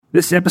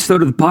This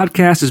episode of the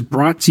podcast is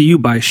brought to you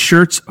by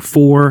Shirts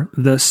for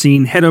the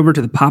Scene. Head over to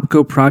the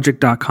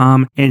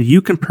popkoproject.com and you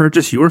can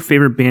purchase your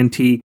favorite band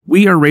tee.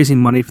 We are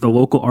raising money for the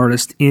local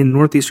artist in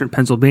Northeastern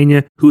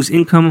Pennsylvania whose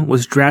income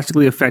was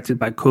drastically affected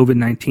by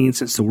COVID-19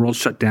 since the world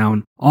shut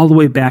down all the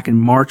way back in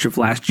March of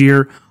last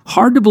year.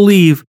 Hard to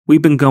believe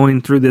we've been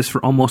going through this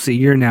for almost a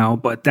year now,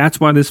 but that's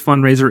why this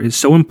fundraiser is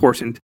so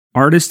important.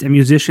 Artists and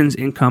musicians'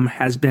 income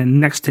has been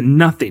next to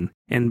nothing,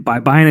 and by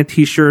buying a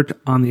t-shirt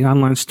on the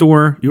online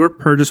store, your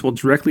purchase will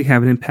directly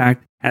have an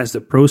impact as the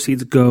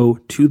proceeds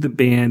go to the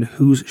band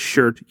whose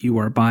shirt you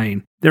are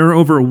buying. There are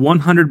over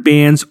 100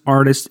 bands,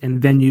 artists,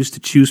 and venues to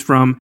choose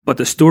from, but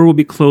the store will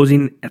be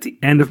closing at the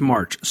end of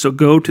March. So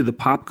go to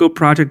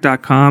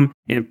thepopkoproject.com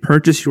and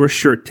purchase your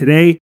shirt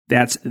today.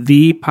 That's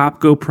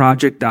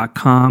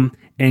thepopkoproject.com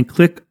and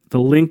click the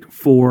link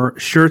for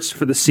Shirts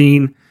for the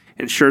Scene.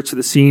 And Shirts for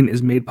the Scene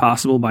is made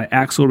possible by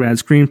Axelrad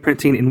Screen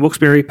Printing in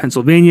Wilkes-Barre,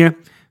 Pennsylvania.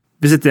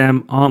 Visit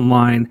them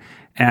online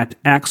at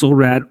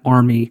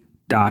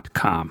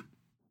axelradarmy.com.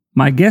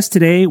 My guest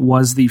today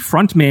was the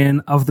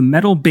frontman of the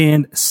metal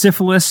band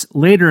Cyphilis,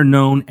 later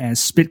known as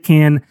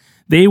Spitcan.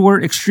 They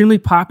were extremely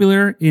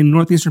popular in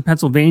Northeastern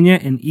Pennsylvania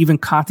and even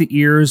caught the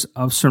ears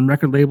of some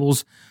record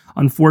labels.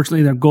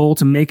 Unfortunately, their goal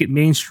to make it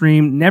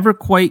mainstream never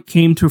quite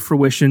came to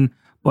fruition,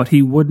 but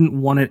he wouldn't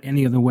want it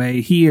any other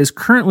way. He is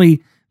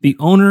currently the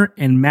owner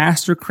and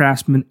master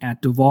craftsman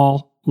at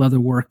Duvall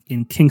Leatherwork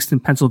in Kingston,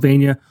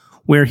 Pennsylvania,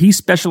 where he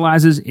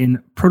specializes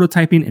in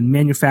prototyping and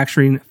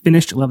manufacturing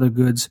finished leather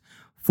goods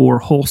for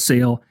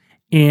wholesale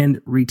and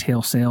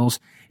retail sales.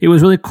 It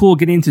was really cool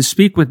getting to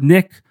speak with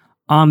Nick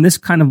on this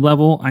kind of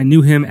level. I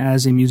knew him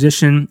as a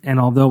musician, and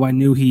although I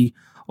knew he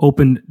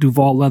opened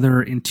Duvall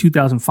Leather in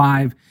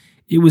 2005,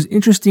 it was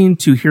interesting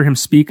to hear him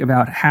speak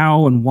about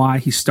how and why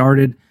he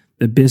started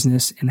the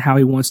business and how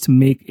he wants to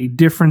make a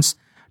difference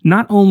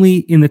not only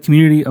in the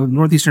community of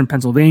Northeastern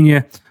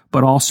Pennsylvania,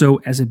 but also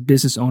as a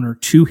business owner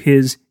to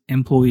his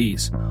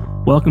employees.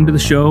 Welcome to the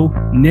show,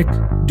 Nick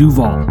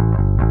Duvall.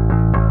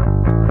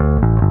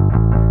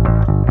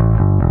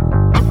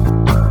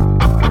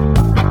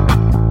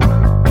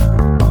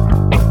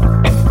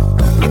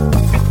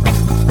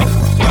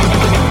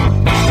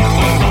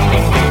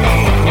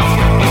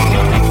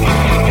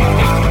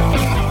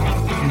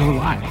 And we're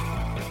live,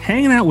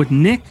 hanging out with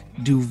Nick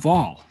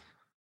Duvall.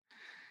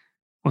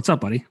 What's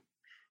up, buddy?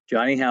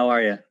 Johnny, how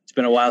are you? It's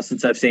been a while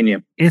since I've seen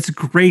you. It's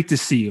great to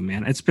see you,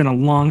 man. It's been a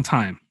long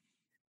time.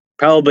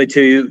 Probably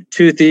two,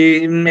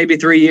 three, maybe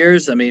 3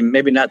 years. I mean,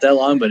 maybe not that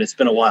long, but it's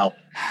been a while.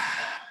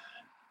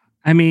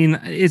 I mean,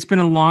 it's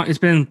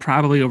been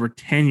probably over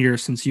 10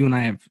 years since you and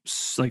I have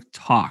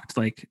talked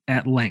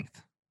at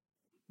length.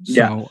 So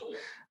yeah.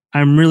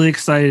 I'm really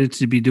excited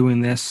to be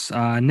doing this.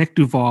 Nick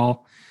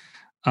Duvall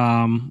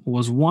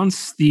was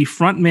once the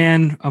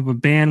frontman of a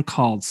band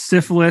called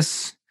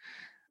Cyphilis.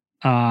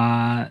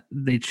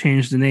 They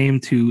changed the name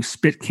to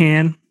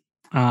Spitcan,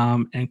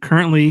 and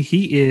currently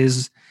he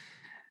is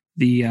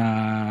the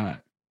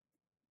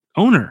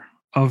owner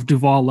of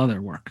Duvall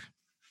Leatherwork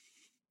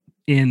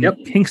in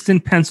Kingston,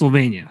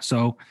 Pennsylvania.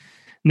 So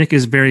Nick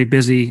is very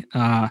busy,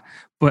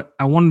 but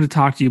I wanted to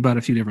talk to you about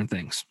a few different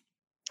things.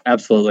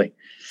 Absolutely.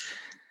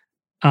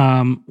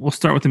 We'll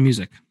start with the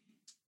music.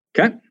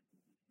 Okay.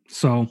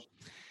 So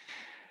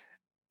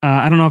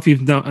I don't know if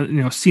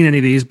you've seen any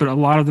of these, but a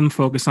lot of them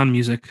focus on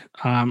music.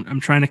 I'm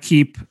trying to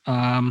keep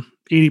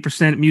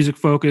 80% music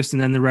focused,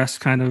 and then the rest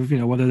kind of,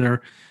 whether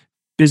they're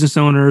business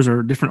owners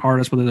or different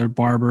artists, whether they're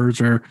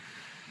barbers or,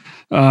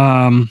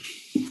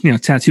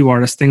 tattoo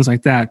artists, things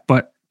like that.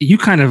 But you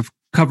kind of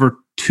cover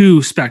two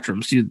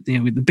spectrums.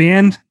 With the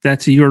band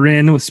that you're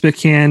in with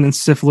Spitcan and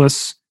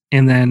Cyphilis,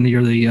 and then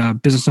you're the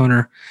business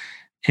owner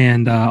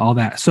and all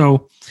that.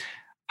 So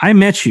I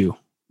met you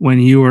when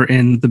you were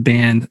in the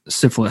band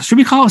Cyphilis. Should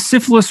we call it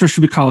Cyphilis or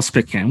should we call it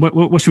Spitcan?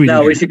 What should we do?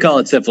 No, we should call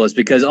it Cyphilis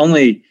because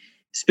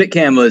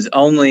Spitcan was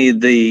only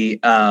the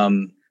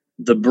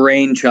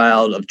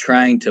brainchild of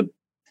trying to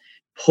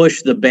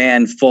push the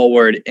band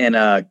forward in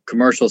a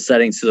commercial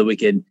setting so that we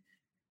could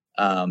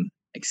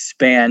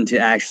expand to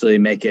actually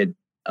make it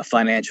a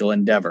financial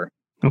endeavor.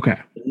 Okay.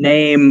 The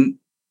name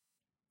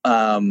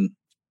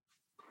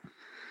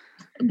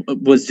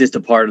was just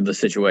a part of the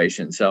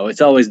situation. So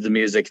it's always the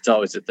music. It's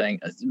always the thing.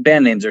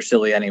 Band names are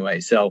silly anyway.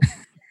 So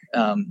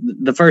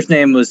the first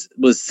name was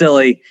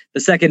silly. The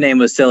second name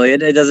was silly.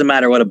 It doesn't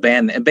matter what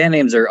band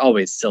names are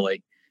always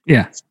silly.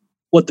 Yeah.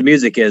 What the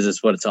music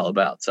is what it's all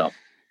about. So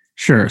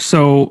sure.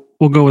 So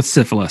we'll go with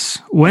Cyphilis.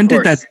 When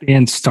did that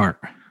band start?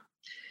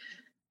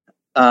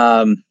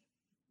 Let's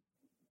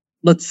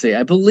see.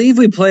 I believe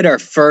we played our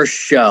first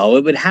show.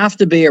 It would have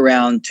to be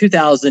around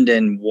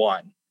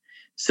 2001.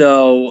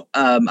 So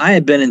I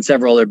had been in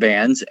several other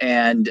bands,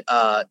 and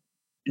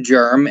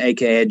Germ,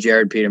 aka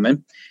Jared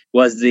Peterman,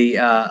 was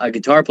a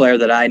guitar player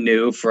that I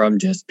knew from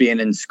just being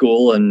in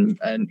school and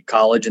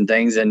college and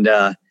things. And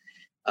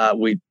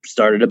we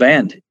started a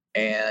band,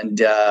 and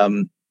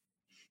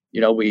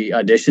we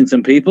auditioned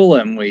some people,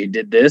 and we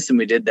did this and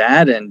we did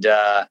that, and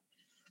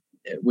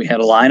we had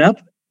a lineup,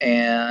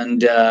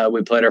 and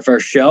we played our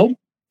first show,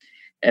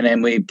 and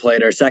then we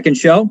played our second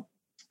show,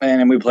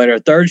 and then we played our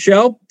third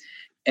show,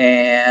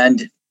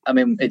 and I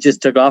mean, it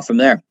just took off from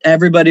there.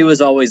 Everybody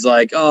was always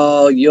like,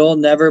 "Oh, you'll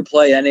never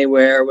play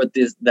anywhere with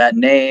that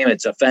name.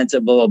 It's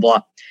offensive, blah, blah,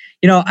 blah."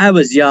 You know, I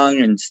was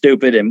young and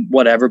stupid and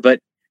whatever, but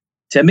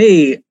to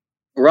me,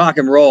 rock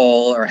and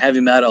roll or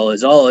heavy metal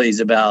is always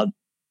about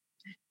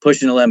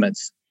pushing the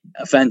limits,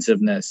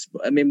 offensiveness.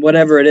 I mean,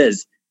 whatever it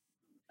is.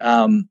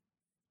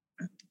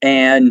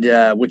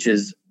 Which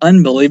is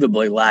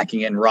unbelievably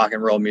lacking in rock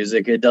and roll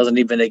music. It doesn't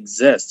even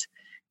exist,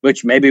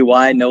 which may be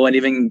why no one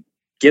even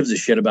gives a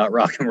shit about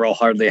rock and roll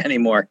hardly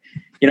anymore.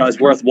 You know, it's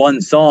worth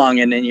one song,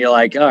 and then you're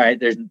like, all right,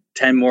 there's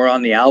 10 more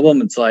on the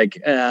album. It's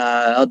like,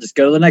 I'll just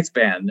go to the next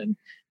band and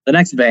the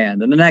next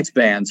band and the next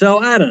band. So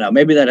I don't know,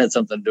 maybe that had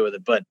something to do with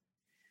it, but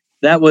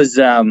that was,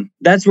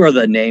 that's where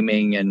the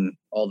naming and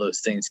all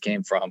those things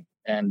came from.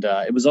 And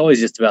it was always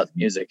just about the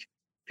music,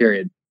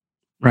 period.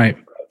 Right.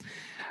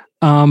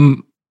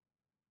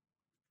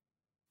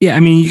 Yeah, I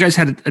mean, you guys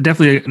had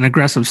definitely an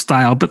aggressive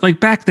style, but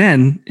like back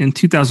then in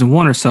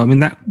 2001 or so, I mean,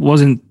 that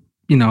wasn't,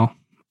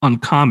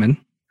 uncommon.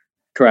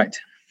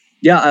 Correct.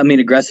 Yeah, I mean,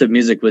 aggressive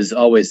music was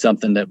always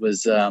something that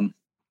was, there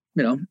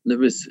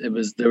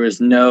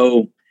was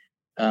no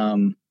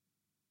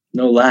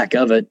lack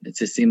of it. It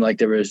just seemed like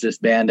there was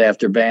just band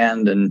after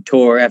band and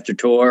tour after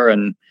tour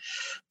and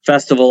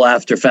festival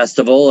after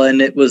festival, and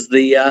it was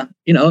the,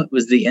 it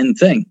was the in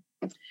thing,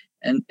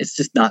 and it's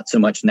just not so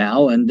much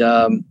now. And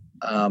I'm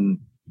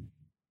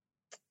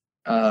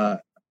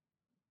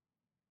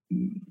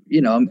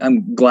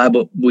glad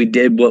we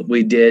did what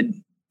we did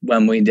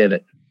when we did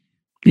it.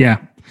 Yeah.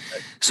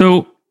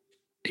 So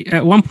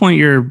at one point,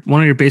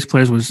 one of your bass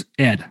players was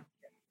Ed.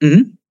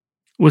 Mm-hmm.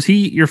 Was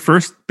he your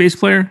first bass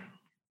player?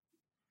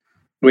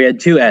 We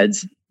had two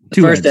Eds.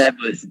 The first Ed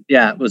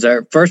was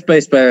our first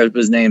bass player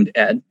was named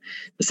Ed.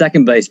 The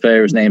second bass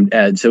player was named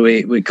Ed. So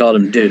we called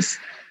him Deuce.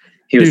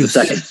 He was the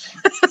second.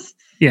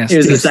 Yes. He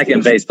was the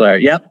second bass player.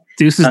 Yep.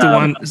 Deuce is the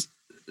one.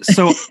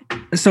 So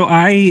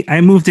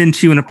I moved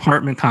into an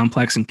apartment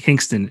complex in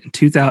Kingston in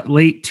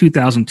late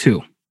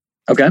 2002.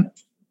 Okay.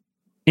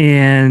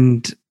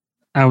 And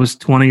I was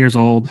 20 years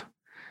old.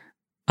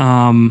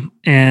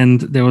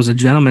 And there was a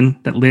gentleman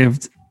that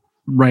lived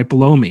right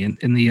below me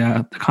in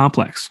the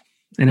complex,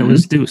 and it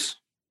was Deuce.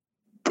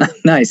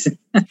 Nice.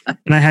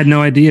 And I had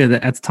no idea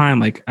that at the time,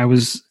 like I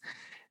was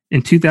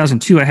in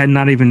 2002, I had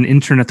not even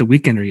interned at the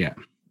Weekender yet.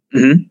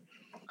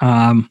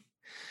 Mm-hmm.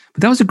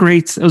 But that was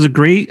a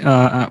great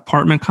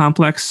apartment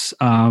complex.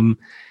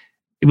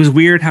 It was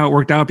weird how it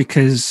worked out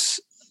because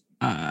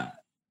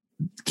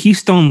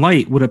Keystone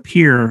Light would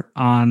appear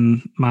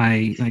on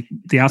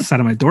the outside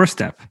of my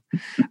doorstep.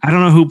 I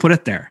don't know who put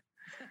it there,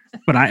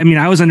 but I mean,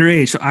 I was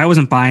underage, so I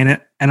wasn't buying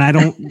it, and I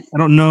don't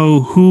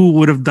know who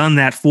would have done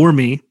that for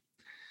me.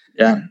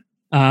 Yeah.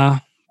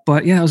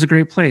 But yeah, it was a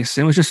great place.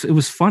 It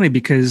was funny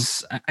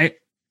because I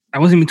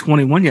wasn't even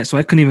 21 yet, so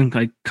I couldn't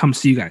even come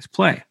see you guys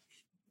play.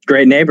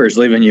 Great neighbors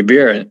leaving you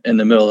beer in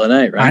the middle of the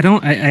night, right?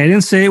 I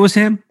didn't say it was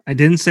him. I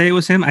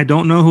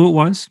don't know who it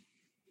was.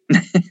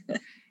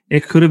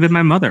 It could have been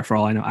my mother for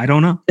all I know. I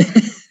don't know.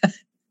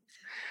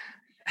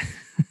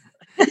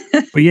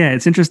 But yeah,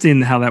 it's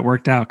interesting how that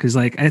worked out. Cause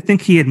I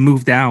think he had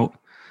moved out,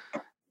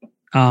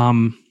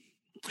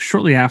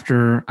 shortly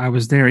after I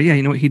was there. Yeah.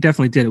 He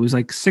definitely did. It was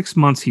 6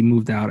 months he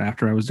moved out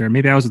after I was there.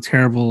 Maybe I was a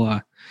terrible,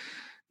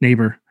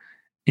 neighbor.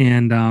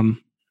 And,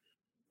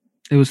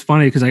 it was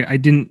funny because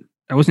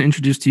I wasn't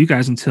introduced to you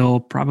guys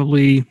until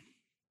probably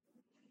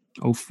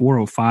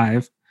 04,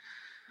 05.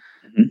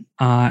 Mm-hmm.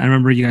 I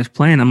remember you guys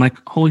playing. I'm like,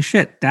 holy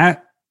shit,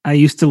 that I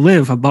used to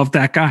live above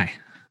that guy.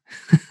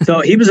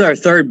 So he was our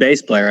third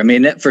bass player. I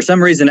mean, for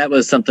some reason, that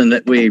was something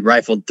that we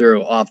rifled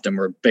through often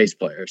were bass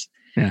players.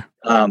 Yeah.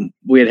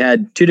 We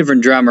had two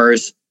different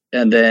drummers,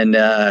 and then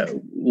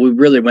we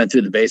really went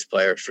through the bass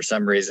players for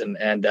some reason.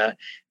 And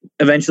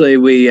eventually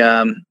we,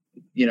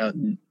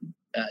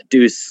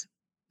 Deuce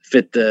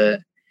fit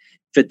the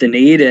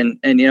need, and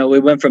we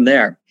went from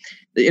there.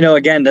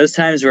 Again, those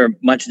times were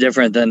much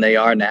different than they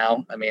are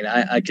now. I mean,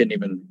 I couldn't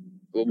even,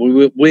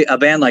 a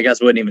band like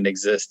us wouldn't even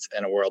exist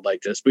in a world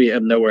like this. We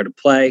have nowhere to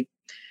play.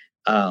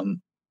 A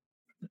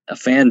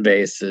fan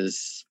base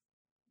is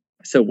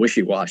so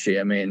wishy-washy.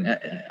 I mean,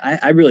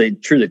 I really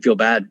truly feel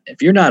bad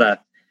if you're not a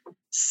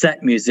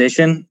set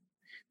musician,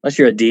 unless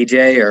you're a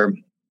DJ or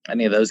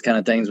any of those kind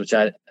of things, which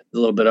a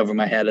little bit over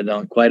my head. I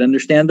don't quite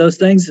understand those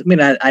things. I mean,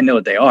 I know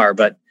what they are,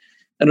 but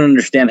I don't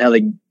understand how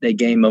they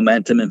gain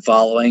momentum and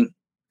following.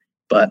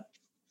 But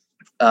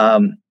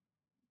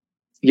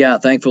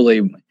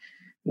thankfully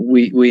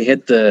we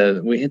hit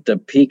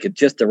the peak at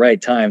just the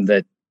right time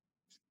that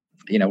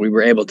we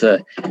were able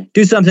to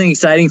do something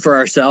exciting for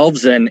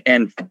ourselves and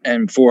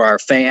for our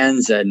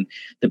fans and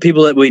the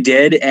people that we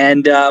did.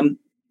 And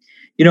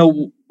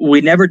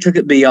we never took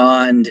it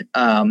beyond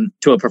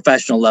to a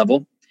professional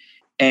level.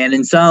 And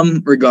in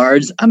some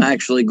regards, I'm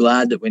actually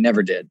glad that we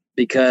never did,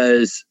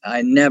 because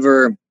I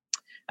never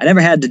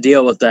had to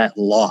deal with that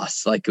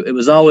loss. Like, it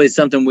was always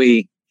something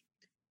we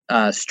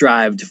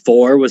strived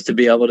for, was to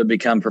be able to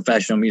become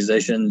professional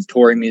musicians,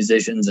 touring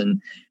musicians,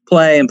 and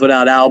play and put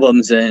out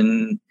albums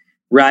and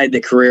ride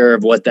the career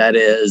of what that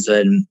is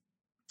and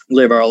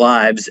live our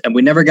lives. And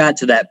we never got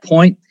to that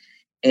point.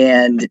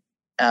 And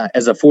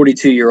as a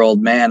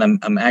 42-year-old man,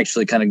 I'm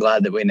actually kind of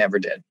glad that we never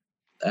did.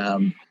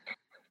 Right.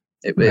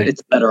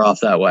 It's better off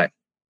that way.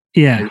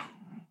 Yeah.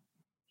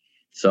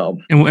 So,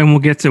 and we'll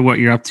get to what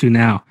you're up to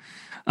now.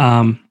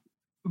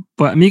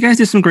 But I mean, you guys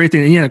did some great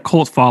things. And you had a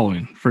cult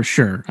following for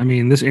sure. I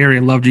mean, this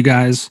area loved you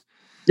guys.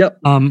 Yep.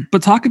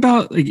 But talk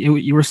about, like,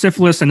 you were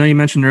Cyphilis. I know you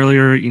mentioned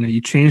earlier,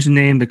 you changed the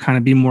name to kind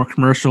of be more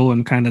commercial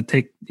and kind of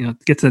get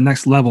to the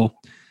next level.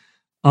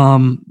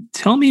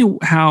 Tell me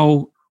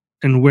how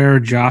and where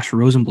Josh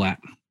Rosenblatt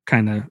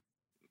kind of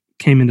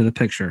came into the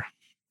picture.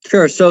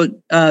 Sure. So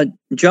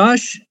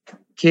Josh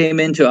came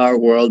into our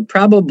world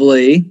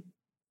probably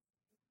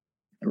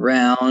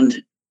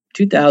around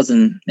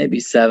 2000, maybe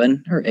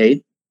 7 or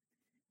 8,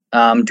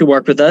 to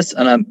work with us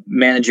on a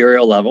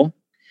managerial level.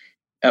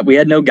 We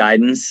had no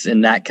guidance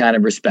in that kind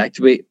of respect.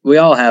 We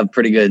all have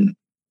pretty good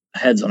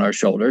heads on our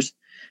shoulders,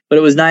 but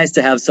it was nice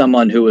to have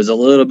someone who was a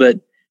little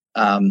bit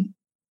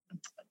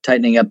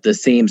tightening up the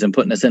seams and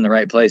putting us in the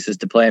right places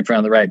to play in front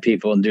of the right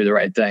people and do the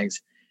right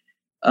things.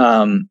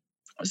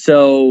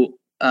 So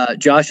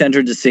Josh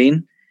entered the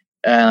scene.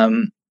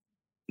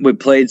 We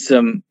played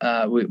some.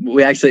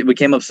 We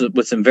came up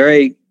with some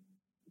very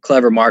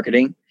clever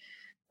marketing.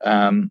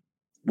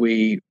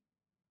 We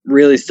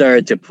really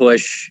started to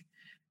push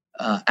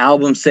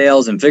album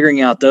sales and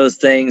figuring out those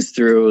things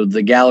through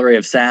the gallery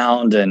of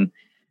sound and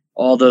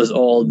all those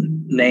old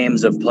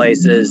names of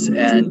places,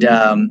 and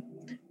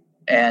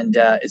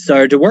it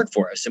started to work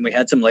for us. And we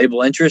had some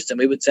label interest, and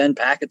we would send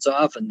packets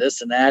off and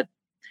this and that.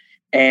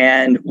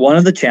 And one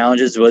of the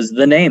challenges was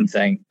the name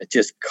thing. It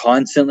just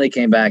constantly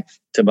came back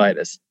to bite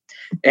us.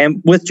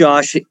 And with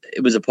Josh,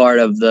 it was a part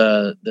of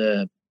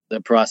the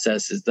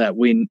process is that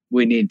we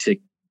need to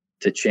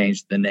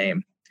change the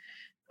name.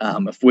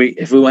 If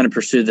we want to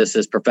pursue this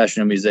as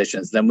professional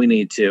musicians, then we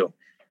need to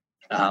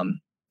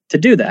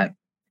do that,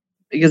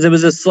 because it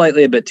was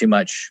a bit too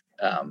much,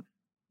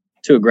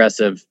 too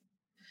aggressive,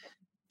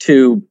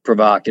 too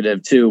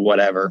provocative, too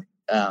whatever,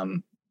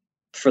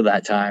 for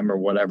that time or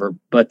whatever.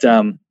 But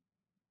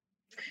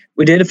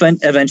we did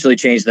eventually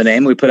change the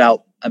name. We put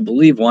out, I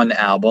believe, one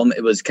album.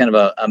 It was kind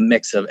of a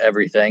mix of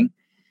everything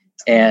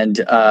and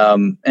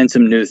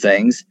some new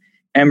things,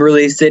 and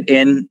released it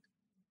in,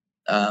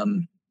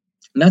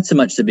 not so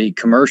much to be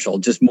commercial,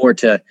 just more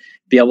to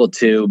be able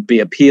to be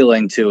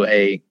appealing to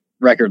a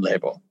record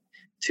label,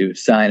 to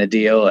sign a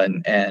deal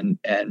and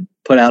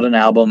put out an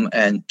album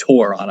and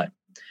tour on it.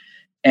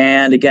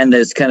 And again,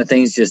 those kind of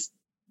things just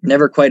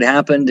never quite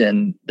happened.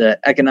 And the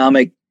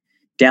economic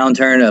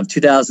downturn of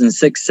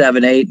 2006,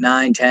 7, 8,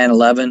 9, 10,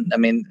 11, I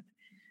mean,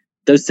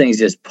 those things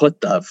just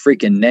put the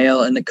freaking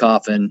nail in the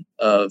coffin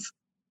of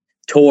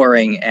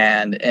touring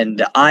and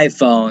the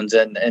iPhones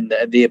and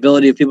the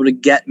ability of people to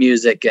get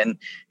music and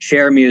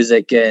share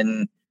music.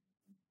 And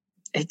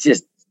it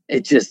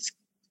just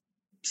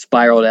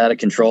spiraled out of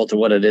control to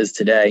what it is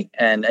today.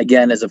 And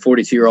again, as a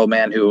 42-year-old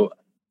man who,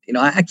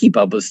 I keep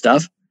up with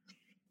stuff,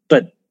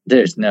 but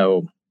there's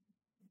no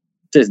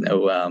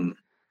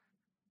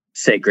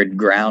sacred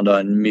ground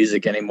on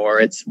music anymore.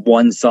 It's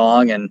one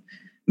song and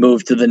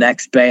move to the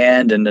next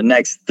band and the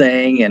next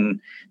thing and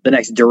the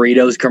next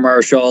Doritos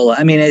commercial.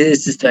 I mean,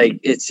 it's weird.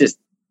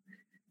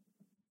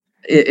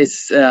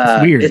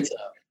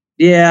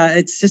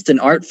 It's just an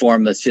art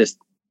form that's just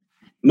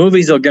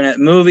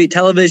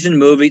television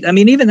movie. I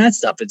mean, even that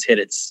stuff, it's hit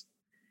its,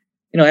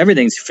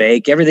 everything's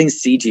fake.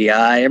 Everything's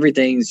CGI.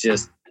 Everything's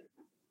just,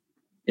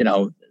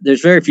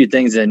 there's very few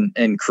things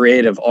in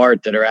creative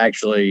art that are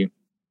actually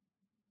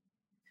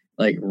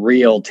like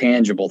real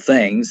tangible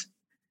things.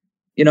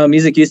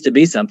 Music used to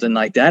be something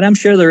like that. I'm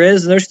sure there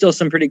is. There's still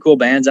some pretty cool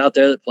bands out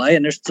there that play,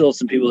 and there's still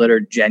some people that are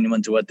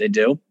genuine to what they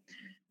do.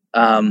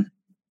 I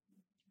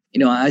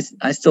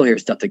still hear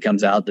stuff that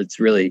comes out that's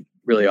really,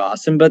 really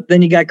awesome. But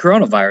then you got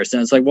coronavirus,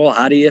 and it's like, well,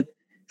 how do you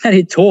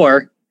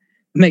tour,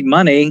 make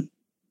money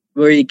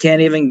where you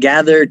can't even you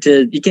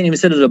can't even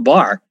sit at a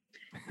bar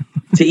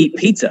to eat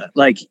pizza?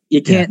 Like,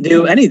 you can't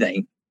do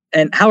anything.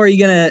 And how are you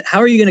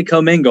gonna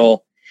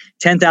commingle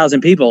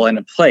 10,000 people in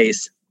a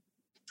place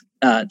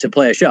to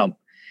play a show?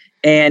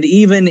 And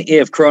even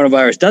if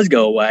coronavirus does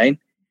go away,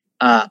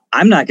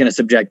 I'm not going to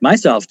subject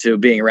myself to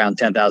being around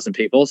 10,000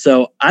 people.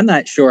 So I'm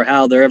not sure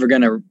how they're ever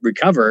going to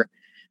recover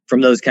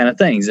from those kind of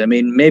things. I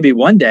mean, maybe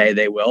one day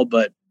they will,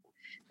 but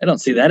I don't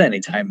see that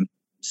anytime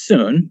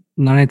soon.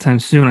 Not anytime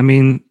soon. I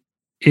mean,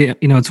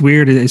 it's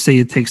weird. They say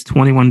it takes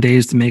 21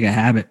 days to make a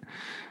habit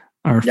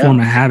or form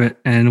a habit.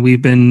 And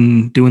we've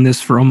been doing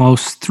this for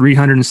almost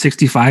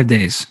 365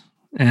 days.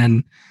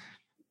 And,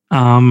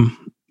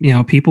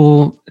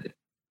 people,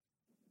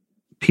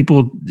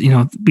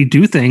 we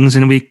do things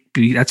and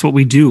that's what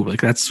we do. Like,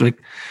 that's like,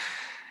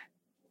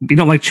 we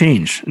don't like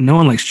change. No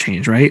one likes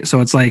change. Right. So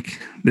it's like,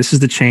 this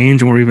is the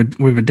change, and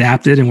we've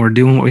adapted and we're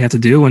doing what we have to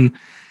do. And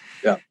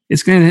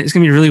it's going to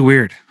be really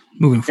weird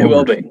moving forward. It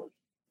will be.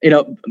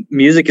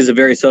 Music is a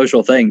very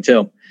social thing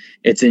too.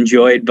 It's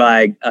enjoyed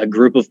by a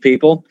group of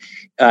people.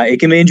 It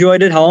can be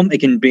enjoyed at home. It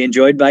can be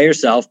enjoyed by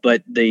yourself,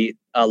 but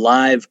a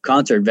live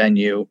concert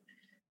venue,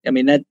 I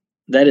mean,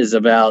 that is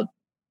about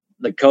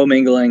the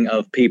commingling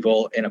of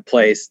people in a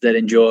place that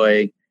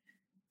enjoy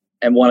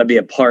and want to be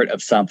a part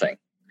of something.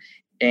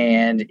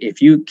 And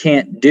if you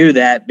can't do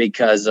that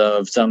because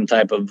of some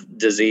type of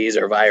disease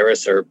or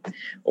virus or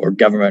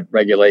government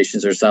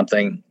regulations or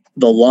something,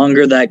 the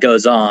longer that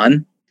goes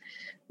on,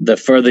 the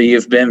further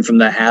you've been from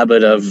the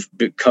habit of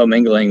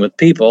commingling with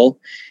people.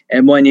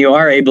 And when you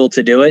are able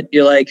to do it,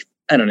 you're like,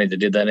 I don't need to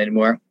do that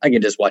anymore. I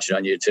can just watch it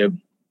on YouTube.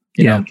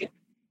 You know?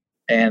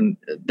 And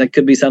that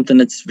could be something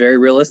that's very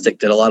realistic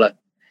that a lot of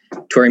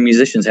touring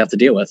musicians have to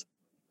deal with.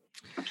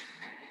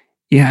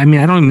 Yeah. I mean,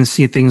 I don't even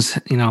see things,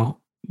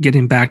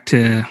 getting back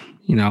to,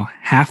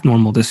 half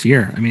normal this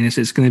year. I mean,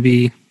 it's going to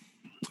be,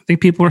 I think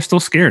people are still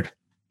scared,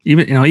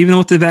 even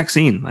with the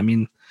vaccine. I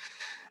mean,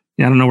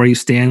 I don't know where you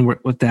stand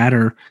with that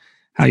or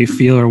how you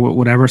feel or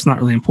whatever. It's not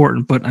really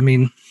important, but I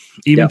mean,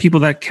 even people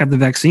that have the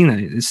vaccine,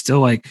 it's still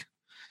like,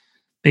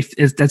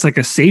 that's like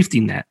a safety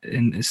net,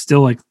 and it's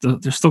still like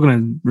they're still going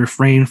to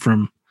refrain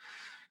from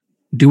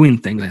doing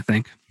things, I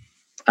think.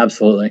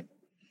 Absolutely.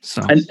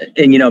 So,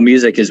 and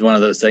music is one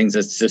of those things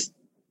that's just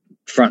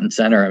front and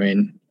center. I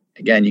mean,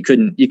 again, you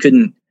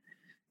couldn't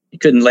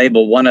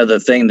label one other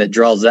thing that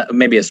draws that,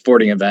 maybe a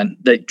sporting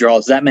event that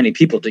draws that many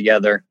people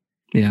together.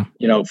 Yeah.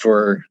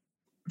 For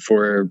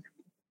an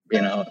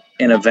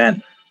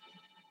event.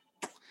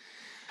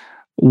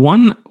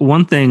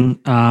 One thing,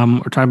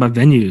 we're talking about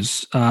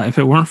venues. If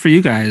it weren't for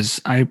you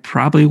guys, I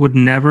probably would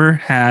never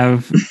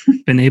have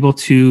been able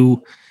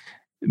to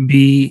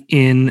be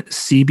in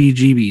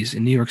CBGB's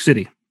in New York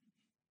City.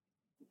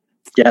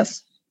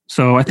 Yes.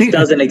 So I think it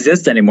doesn't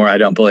exist anymore. I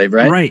don't believe,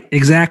 right? Right.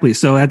 Exactly.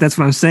 So that's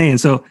what I'm saying.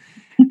 So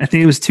I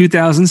think it was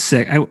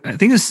 2006. I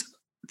think it's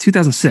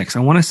 2006. I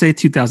want to say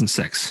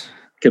 2006.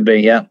 Could be.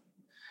 Yeah.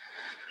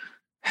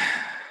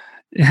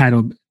 It had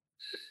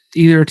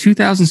either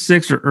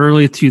 2006 or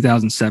early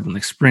 2007,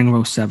 like spring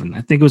of 07.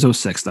 I think it was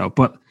 06 though,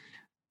 but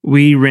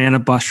we ran a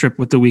bus trip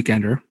with the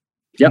Weekender.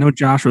 Yep. I know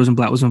Josh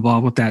Rosenblatt was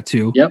involved with that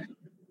too. Yep.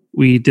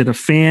 We did a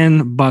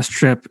fan bus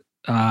trip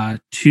to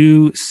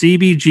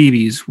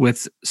CBGB's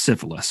with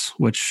Cyphilis,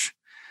 which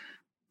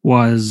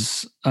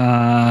was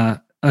a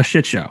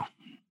shit show.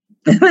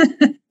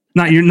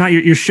 not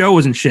your show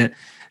wasn't shit.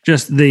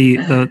 Just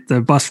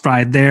the bus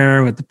ride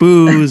there with the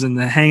booze and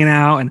the hanging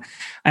out. And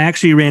I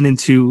actually ran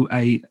into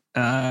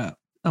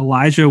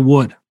Elijah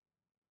Wood.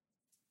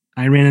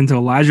 I ran into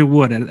Elijah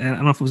Wood. I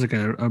don't know if it was like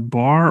a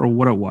bar or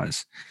what it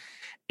was.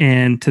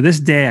 And to this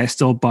day, I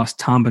still bust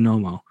Tom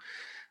Bonomo.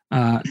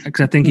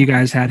 Because I think you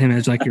guys had him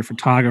as like your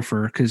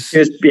photographer. At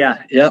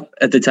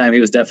the time, he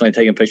was definitely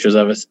taking pictures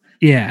of us.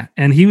 Yeah,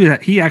 and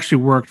he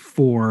actually worked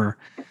for,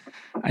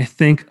 I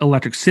think,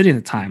 Electric City at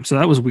the time. So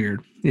that was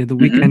weird. He had the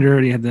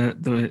Weekender, he had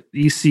the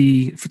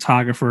EC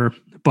photographer.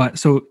 But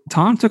so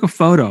Tom took a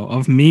photo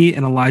of me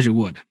and Elijah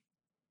Wood,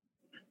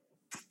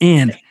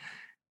 and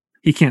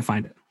he can't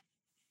find it.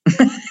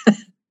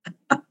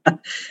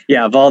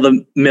 Yeah, of all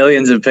the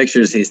millions of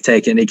pictures he's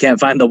taken, he can't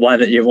find the one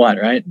that you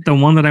want, right? The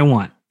one that I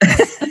want.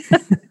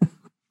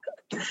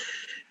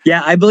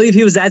 Yeah, I believe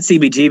he was at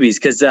CBGB's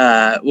because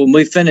when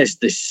we finished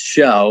the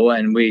show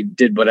and we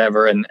did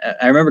whatever, and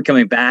I remember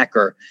coming back,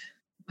 or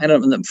I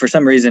don't know, for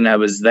some reason I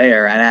was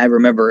there, and I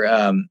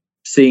remember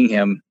seeing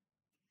him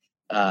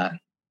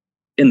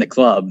in the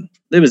club.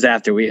 It was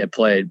after we had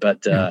played,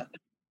 but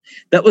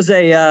that was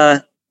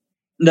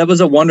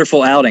a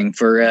wonderful outing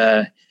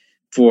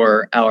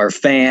for our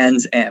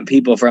fans and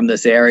people from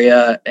this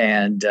area,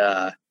 and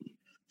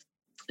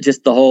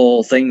just the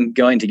whole thing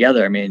going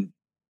together. I mean,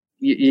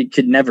 you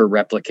could never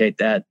replicate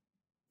that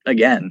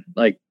again.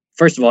 Like,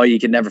 first of all, you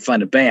could never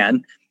find a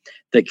band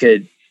that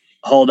could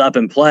hold up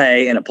and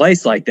play in a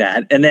place like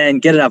that, and then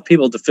get enough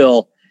people to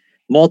fill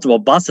multiple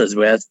buses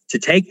with, to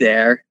take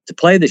there, to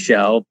play the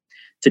show,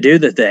 to do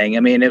the thing.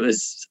 I mean, it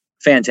was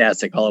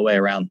fantastic all the way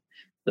around.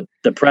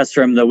 The press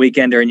from the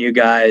Weekender and you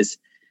guys,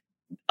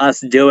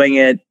 us doing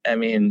it. I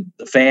mean,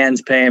 the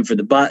fans paying for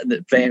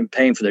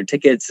paying for their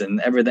tickets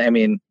and everything. I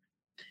mean,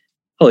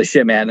 holy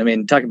shit, man. I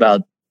mean, talk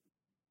about,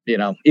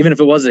 even if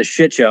it was a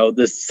shit show,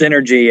 the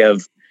synergy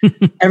of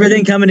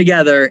everything coming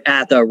together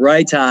at the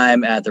right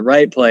time, at the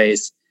right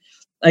place.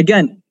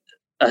 Again,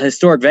 a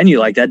historic venue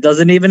like that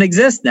doesn't even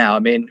exist now. I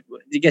mean,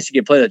 I guess you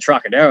could play the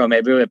Trocadero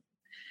maybe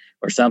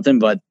or something,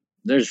 but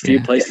there's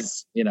few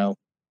places,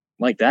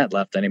 like that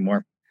left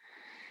anymore.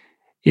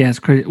 Yeah, it's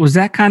crazy. Was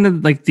that kind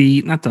of like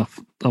not the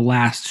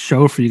last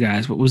show for you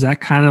guys, but was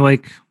that kind of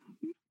like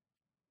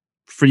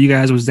for you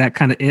guys, was that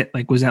kind of it?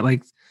 Like, was that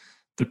like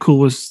the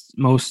coolest,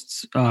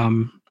 most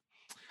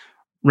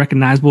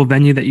recognizable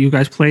venue that you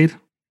guys played?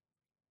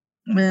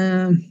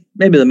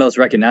 Maybe the most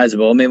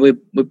recognizable. I mean,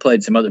 we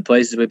played some other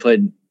places. We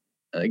played,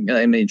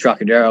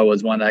 Trocadero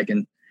was one I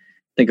can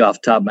think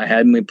off the top of my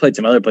head. And we played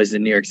some other places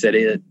in New York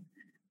City that,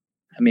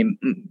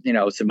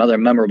 some other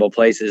memorable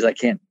places. I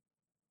can't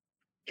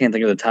think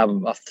of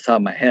off the top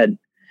of my head. I'm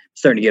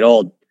starting to get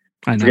old.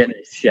 I know.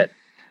 Forgetting shit.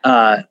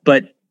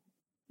 But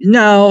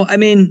no, I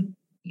mean,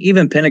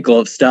 even pinnacle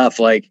of stuff,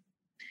 like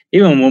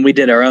even when we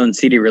did our own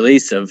CD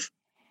release of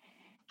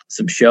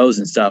some shows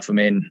and stuff, I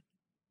mean,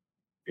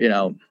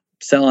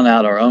 selling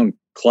out our own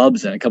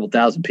clubs and a couple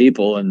thousand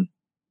people, and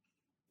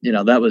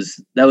that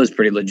was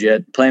pretty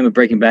legit. Playing with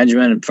Breaking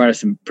Benjamin in front of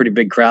some pretty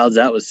big crowds,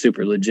 that was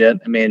super legit.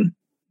 I mean,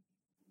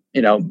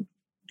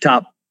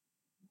 top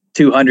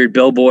 200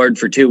 Billboard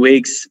for 2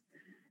 weeks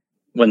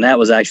when that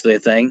was actually a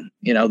thing.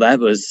 That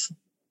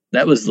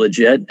was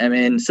legit. I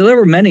mean, so there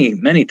were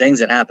many things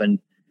that happened,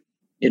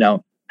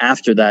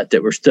 after that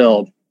were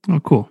still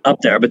cool up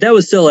there. But that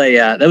was still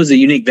that was a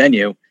unique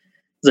venue. It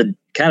was a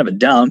kind of a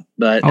dump,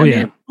 but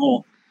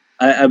cool.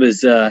 I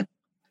was a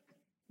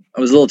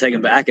little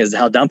taken back as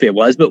how dumpy it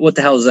was, but what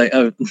the hell is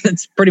that?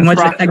 That's pretty much,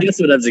 I guess,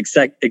 what I was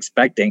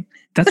expecting.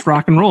 That's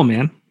rock and roll,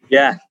 man.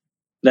 Yeah,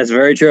 that's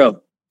very true.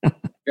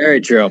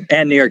 Very true.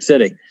 And New York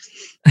City.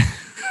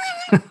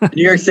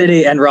 New York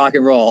City and rock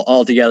and roll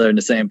all together in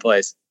the same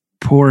place.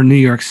 Poor New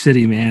York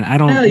City, man. I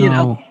don't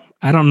know.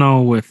 I don't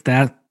know if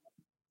that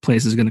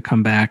place is going to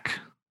come back.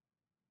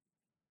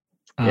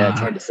 Yeah, it's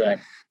hard to say.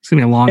 It's going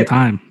to be a long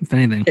time, if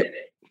anything.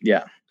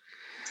 Yeah.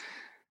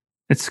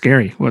 It's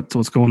scary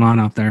what's going on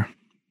out there.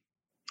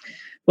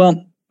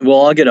 Well, we'll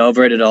all get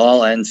over it. It'll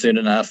all end soon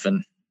enough,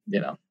 and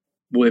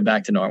we'll be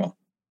back to normal.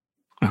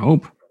 I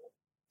hope.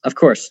 Of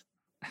course.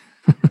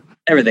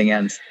 Everything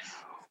ends.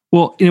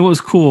 Well, what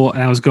was cool,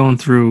 and I was going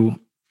through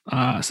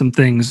some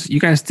things. You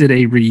guys did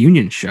a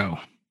reunion show.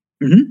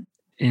 Mm-hmm.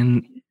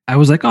 And I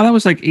was like, oh, that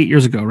was like 8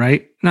 years ago,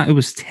 right? No, it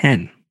was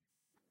 10. It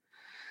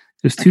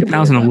was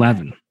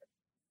 2011.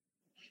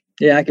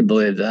 Yeah, I can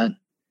believe that.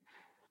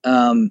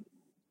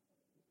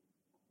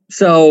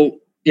 So,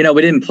 we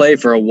didn't play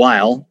for a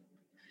while.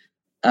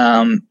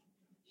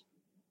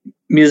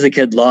 Music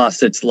had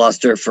lost its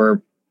luster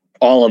for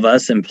all of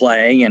us in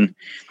playing, and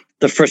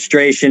the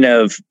frustration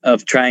of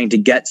trying to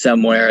get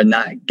somewhere and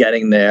not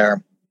getting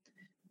there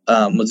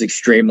was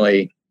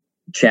extremely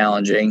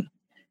challenging.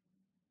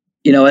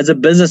 As a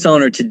business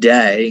owner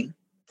today,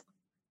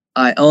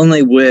 I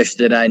only wish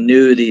that I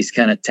knew these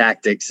kind of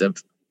tactics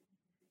of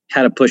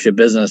how to push a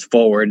business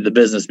forward, the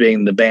business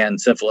being the band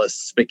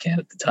Cyphilis, Spitcan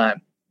at the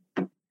time.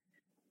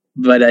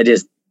 But I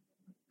just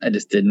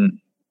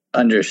didn't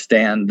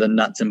understand the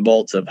nuts and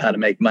bolts of how to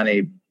make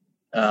money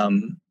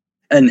and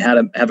how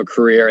to have a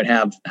career and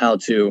how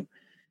to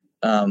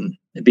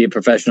be a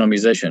professional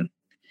musician.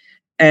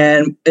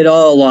 And it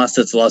all lost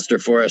its luster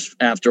for us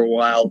after a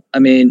while. I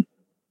mean,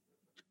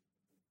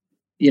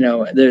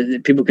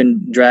 people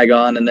can drag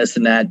on and this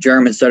and that.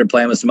 German started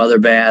playing with some other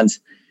bands.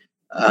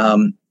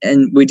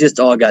 And we just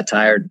all got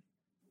tired,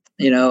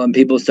 and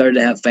people started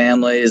to have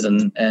families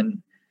and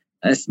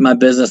my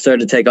business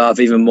started to take off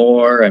even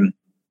more. And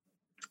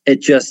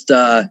it just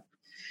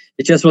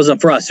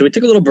wasn't for us. So we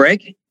took a little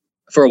break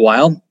for a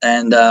while,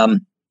 and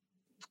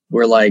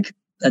we're like,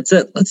 that's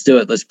it. Let's do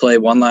it. Let's play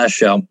one last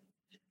show.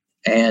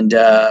 And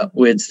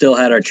we had still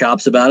had our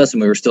chops about us,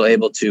 and we were still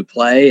able to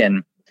play.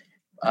 And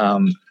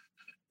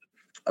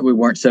we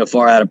weren't so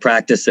far out of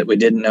practice that we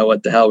didn't know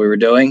what the hell we were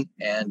doing.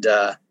 And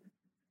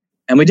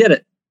we did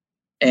it.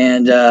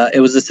 And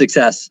it was a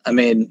success. I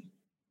mean,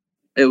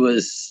 it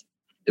was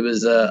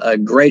a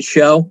great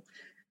show.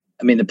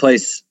 I mean, the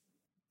place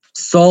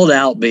sold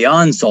out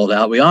beyond sold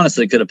out. We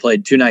honestly could have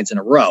played 2 nights in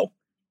a row.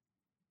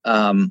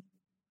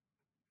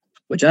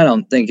 Which I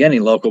don't think any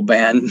local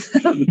band,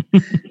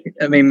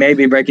 I mean,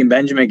 maybe Breaking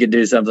Benjamin could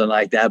do something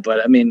like that,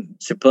 but I mean,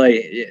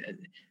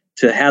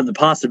 to have the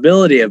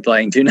possibility of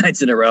playing 2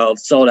 nights in a row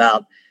sold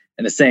out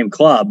in the same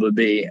club would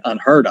be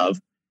unheard of.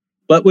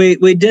 But we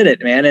did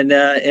it, man. And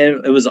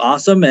it was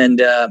awesome. And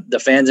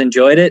the fans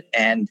enjoyed it.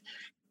 And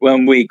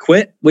when we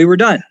quit, we were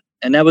done.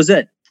 And that was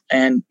it.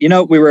 And,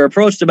 we were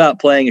approached about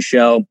playing a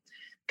show a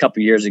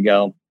couple years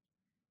ago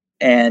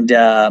and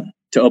to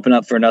open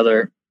up for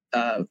another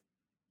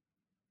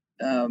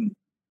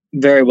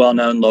very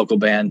well-known local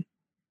band.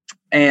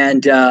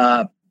 And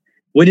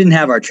we didn't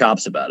have our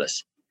chops about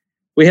us.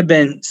 We had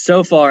been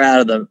so far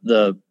out of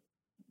the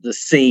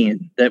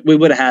scene that we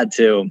would have had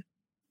to,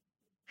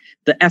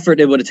 the effort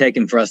it would have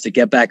taken for us to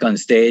get back on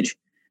stage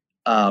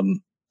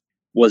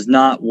was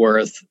not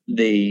worth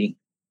the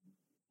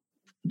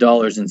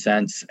dollars and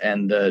cents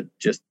and the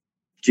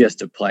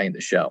just of playing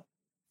the show.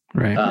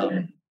 Right.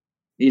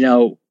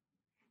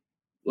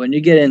 When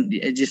you get in,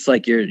 it's just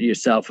like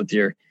yourself with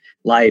your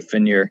life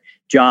and your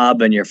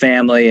job and your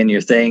family and your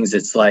things,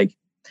 it's like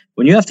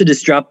when you have to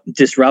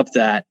disrupt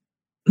that,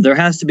 there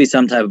has to be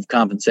some type of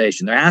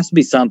compensation. There has to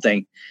be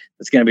something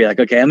that's going to be like,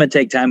 okay, I'm going to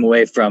take time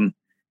away from,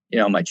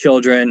 my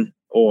children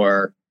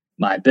or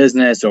my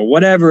business or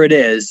whatever it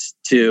is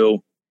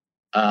to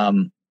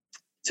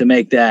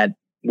make that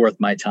worth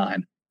my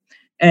time.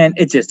 And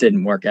it just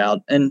didn't work out.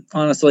 And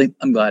honestly,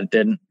 I'm glad it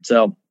didn't.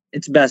 So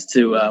it's best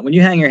to, when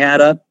you hang your hat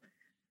up,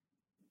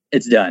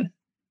 it's done,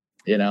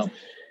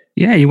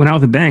 Yeah, you went out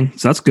with a bang.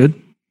 So that's good.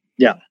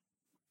 Yeah.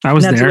 I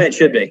was there. That's the way it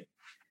should be.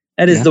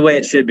 That is the way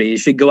it should be. You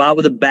should go out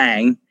with a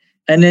bang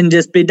and then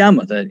just be done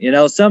with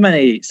it. So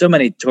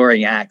many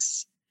touring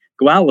acts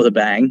go out with a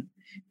bang,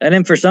 and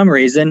then for some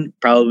reason,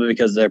 probably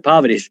because they're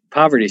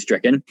poverty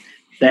stricken,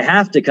 they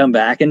have to come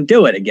back and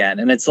do it again.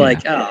 And it's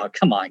like, oh,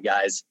 come on,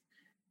 guys,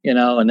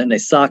 and then they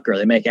suck or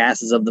they make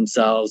asses of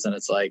themselves. And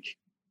it's like,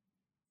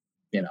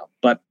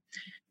 but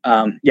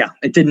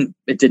it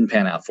didn't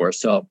pan out for us.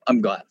 So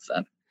I'm glad for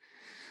that.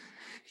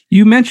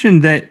 You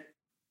mentioned that,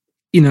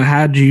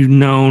 had you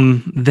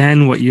known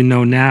then what you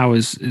know now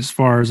as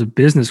far as a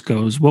business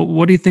goes,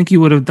 what do you think you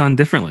would have done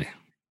differently?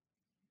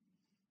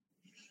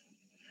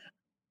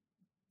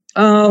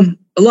 A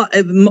lot,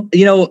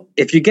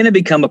 if you're going to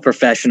become a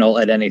professional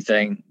at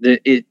anything,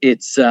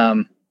 it's,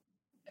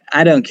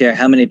 I don't care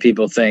how many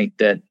people think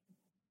that,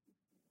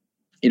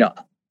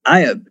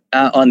 I,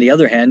 on the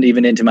other hand,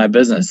 even into my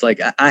business,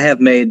 like I have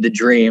made the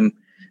dream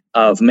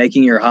of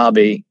making your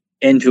hobby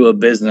into a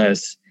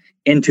business,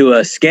 into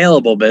a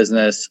scalable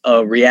business,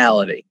 a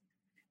reality.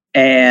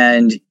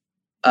 And,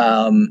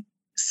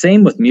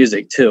 same with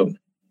music too.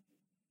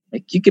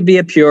 Like you could be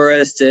a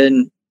purist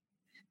and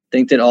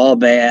think that all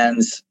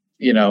bands,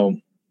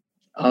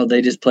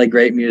 they just play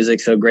great music,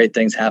 so great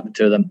things happen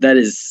to them. That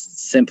is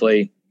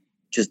simply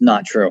just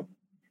not true.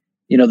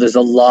 There's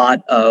a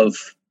lot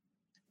of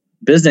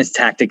business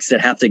tactics that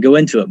have to go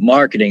into it.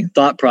 Marketing,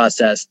 thought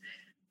process,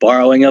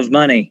 borrowing of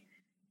money,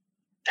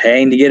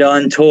 paying to get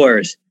on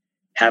tours,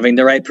 having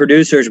the right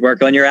producers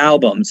work on your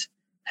albums,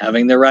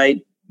 having the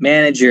right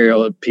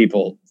managerial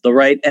people, the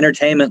right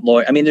entertainment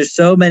lawyer. I mean, there's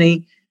so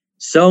many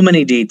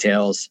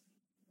details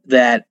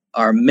that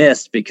are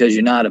missed because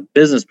you're not a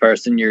business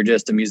person. You're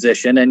just a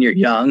musician and you're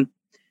young,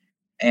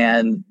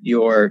 and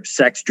your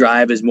sex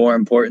drive is more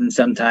important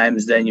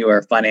sometimes than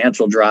your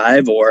financial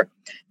drive, or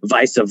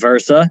vice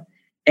versa.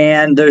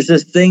 And there's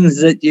just things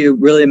that you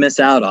really miss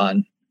out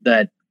on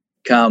that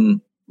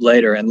come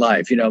later in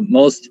life.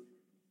 Most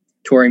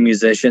touring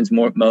musicians,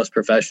 most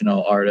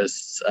professional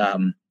artists,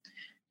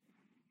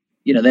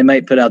 they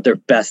might put out their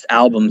best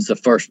albums, the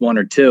first one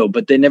or two,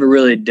 but they never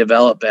really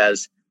develop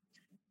as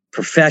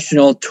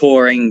professional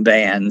touring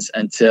bands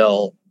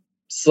until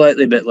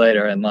slightly bit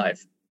later in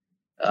life.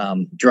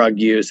 Drug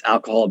use,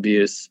 alcohol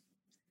abuse,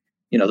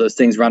 those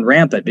things run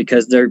rampant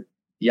because they're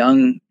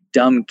young,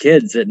 dumb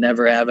kids that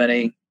never have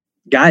any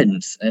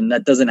guidance. And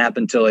that doesn't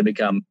happen until they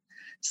become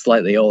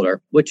slightly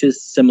older, which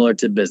is similar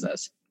to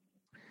business.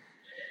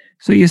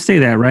 So you say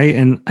that, right?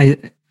 And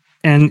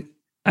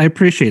I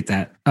appreciate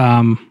that.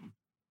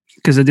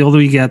 Because the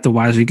older you get, the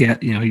wiser you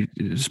get,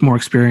 there's more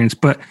experience.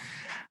 But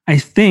I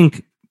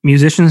think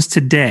musicians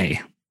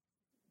today,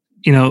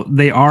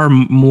 they are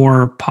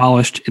more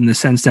polished in the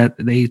sense that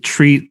they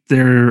treat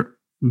their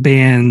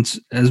bands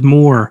as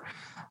more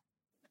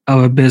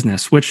of a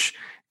business, which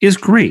is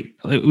great.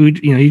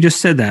 You just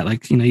said that,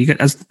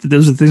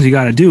 those are the things you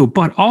got to do.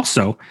 But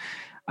also,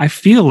 I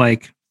feel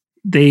like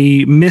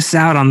they miss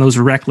out on those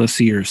reckless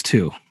years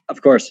too.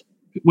 Of course.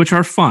 Which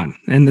are fun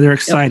and they're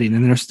exciting.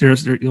 Yep.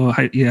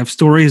 And you have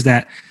stories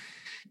that,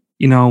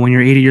 when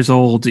you're 80 years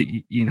old,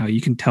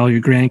 you can tell your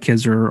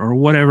grandkids or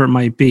whatever it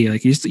might be.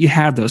 Like you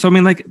have those. So, I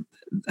mean,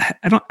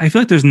 I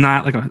feel like there's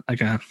not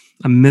like a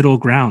middle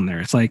ground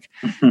there. It's like,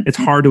 it's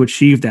hard to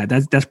achieve that.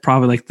 That's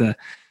probably like the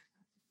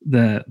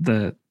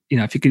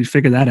if you could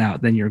figure that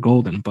out, then you're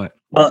golden. But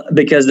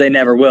because they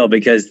never will,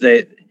 because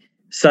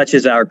such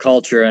is our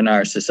culture and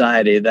our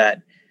society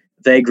that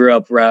they grew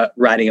up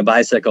riding a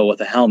bicycle with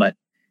a helmet.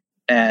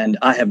 And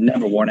I have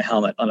never worn a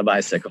helmet on a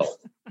bicycle.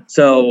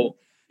 So,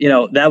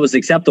 that was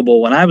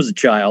acceptable when I was a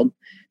child.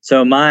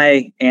 So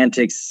my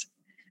antics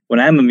when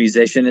I'm a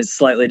musician is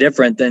slightly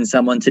different than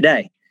someone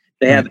today.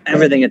 They have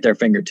everything at their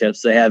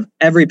fingertips. They have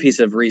every piece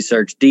of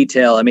research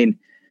detail. I mean,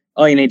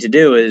 all you need to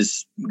do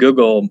is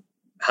Google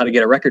how to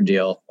get a record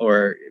deal,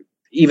 or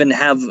even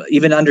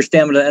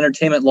understand what an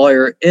entertainment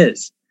lawyer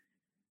is.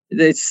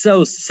 It's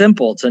so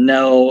simple to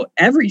know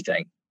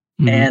everything.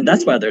 Mm-hmm. And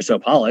that's why they're so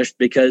polished,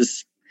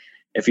 because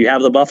if you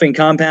have the buffing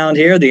compound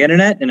here, the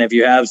internet, and if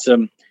you have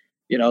some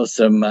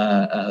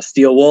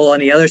steel wool on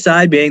the other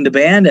side being the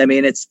band, I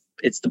mean, it's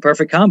the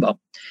perfect combo.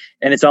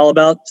 And it's all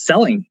about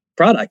selling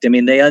product. I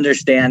mean, they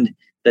understand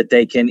that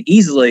they can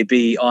easily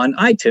be on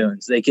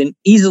iTunes. They can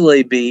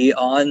easily be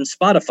on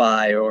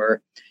Spotify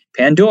or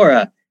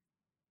Pandora.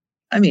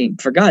 I mean,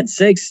 for God's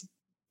sakes,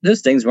 those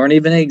things weren't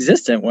even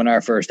existent when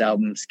our first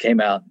albums came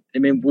out. I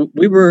mean,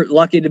 we were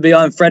lucky to be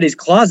on Freddie's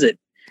Closet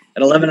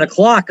at 11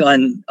 o'clock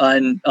on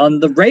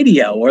the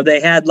radio, or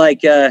they had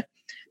like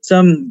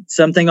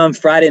something on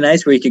Friday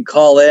nights where you could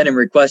call in and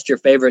request your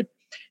favorite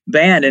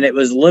band, and it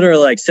was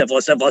literally like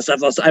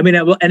Cyphilis. I mean,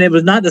 and it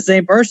was not the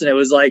same person. It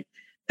was like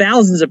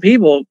thousands of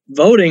people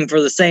voting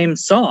for the same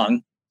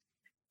song.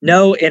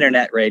 No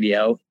internet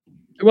radio.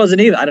 It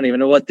wasn't even. I don't even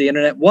know what the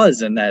internet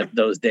was in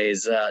those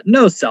days.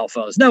 No cell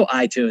phones. No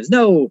iTunes.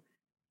 No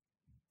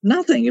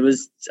nothing. It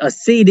was a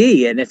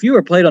CD, and if you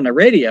were played on the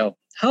radio,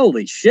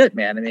 holy shit,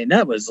 man! I mean,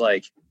 that's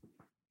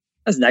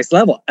next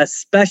level.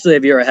 Especially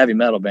if you're a heavy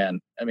metal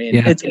band. I mean,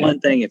 it's one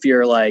thing if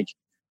you're like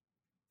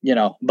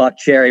Buck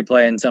Cherry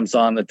playing some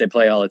song that they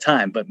play all the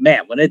time. But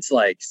man, when it's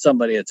like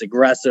somebody that's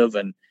aggressive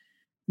and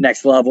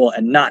next level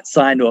and not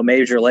signed to a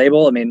major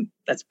label, I mean,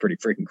 that's pretty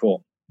freaking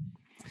cool.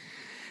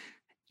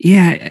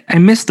 Yeah, I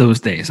miss those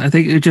days. I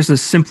think it's just a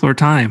simpler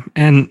time.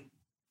 And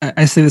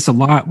I say this a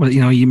lot, but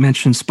you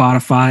mentioned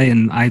Spotify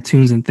and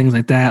iTunes and things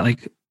like that.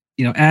 Like,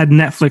 add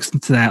Netflix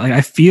into that. Like,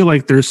 I feel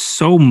like there's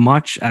so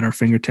much at our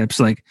fingertips.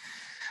 Like,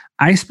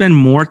 I spend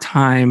more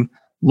time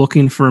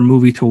looking for a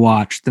movie to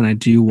watch than I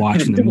do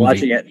watching the movie.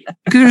 Watching it.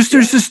 Because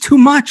there's just too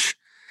much.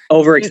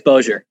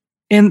 Overexposure.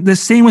 And the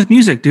same with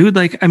music, dude.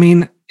 Like, I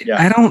mean,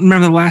 I don't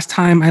remember the last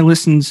time I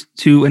listened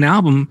to an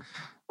album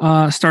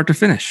start to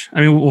finish.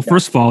 I mean, well,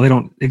 first of all, they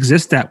don't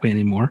exist that way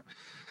anymore.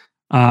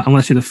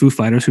 Unless you're the Foo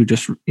Fighters who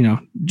just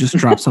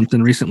dropped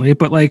something recently.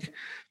 But like,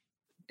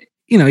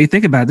 you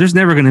think about it, there's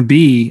never going to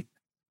be,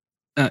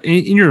 and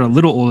you're a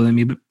little older than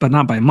me, but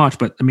not by much.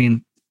 But I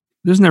mean,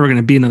 there's never going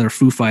to be another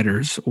Foo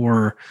Fighters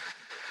or,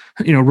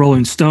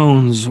 Rolling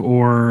Stones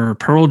or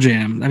Pearl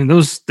Jam. I mean,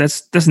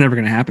 that's never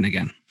going to happen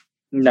again.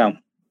 No,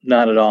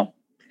 not at all.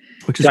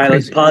 Which is crazy.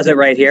 Let's pause it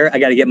right here. I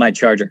got to get my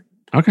charger.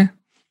 Okay.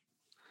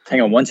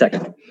 Hang on 1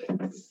 second.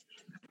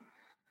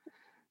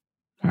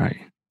 All right.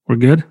 We're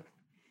good.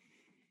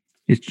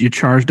 You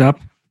charged up?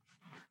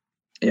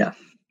 Yeah.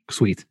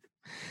 Sweet.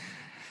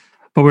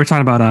 But we were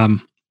talking about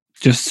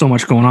just so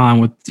much going on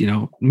with,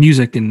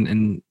 music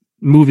and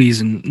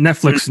movies and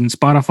Netflix and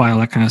Spotify, all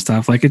that kind of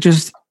stuff. Like it's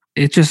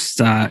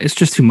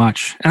just too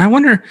much. And I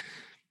wonder,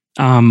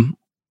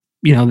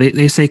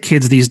 they say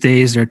kids these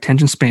days, their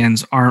attention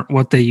spans aren't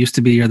what they used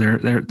to be, or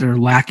they're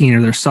lacking,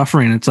 or they're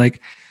suffering. It's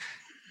like,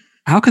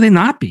 how could they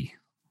not be?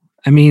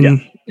 I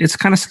mean, It's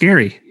kind of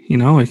scary,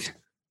 like.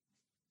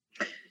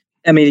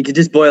 I mean, you could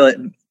just boil it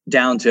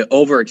down to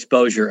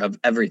overexposure of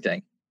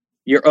everything.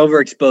 You're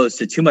overexposed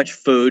to too much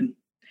food,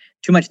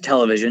 too much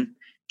television,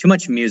 too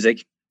much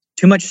music,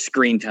 too much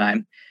screen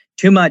time,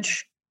 too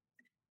much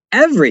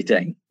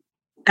everything.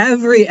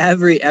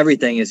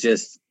 Everything is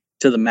just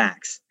to the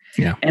max.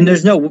 Yeah. And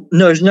there's no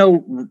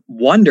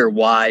wonder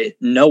why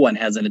no one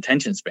has an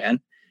attention span.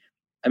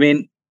 I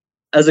mean,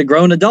 as a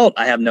grown adult,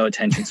 I have no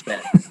attention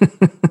span.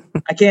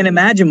 I can't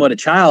imagine what a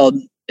child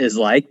is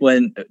like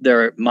when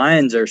their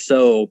minds are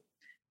so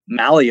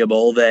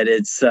malleable that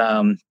it's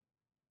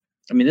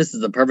this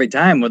is the perfect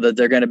time whether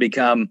they're going to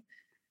become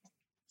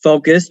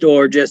focused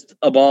or just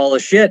a ball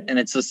of shit. And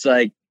it's just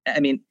like,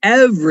 I mean,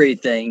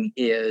 everything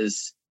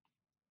is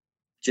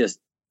just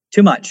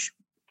too much.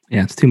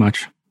 Yeah, it's too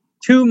much.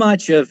 Too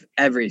much of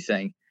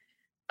everything.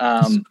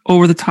 It's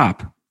over the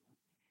top.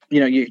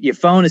 Your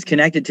phone is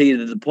connected to you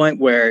to the point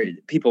where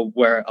people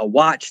wear a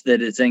watch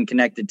that is then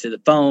connected to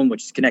the phone,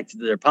 which is connected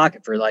to their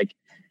pocket for like,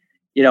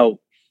 you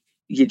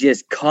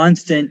just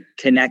constant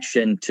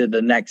connection to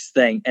the next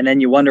thing. And then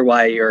you wonder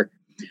why you're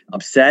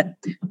upset,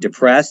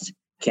 depressed,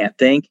 can't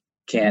think,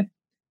 can't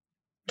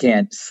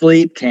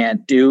sleep,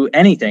 can't do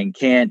anything,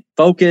 can't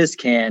focus,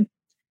 can't,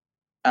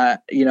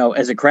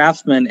 as a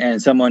craftsman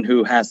and someone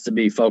who has to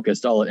be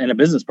focused and a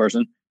business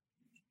person,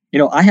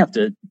 I have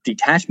to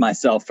detach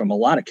myself from a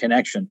lot of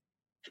connection.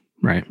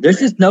 Right. There's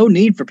just no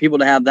need for people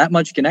to have that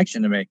much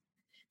connection to me,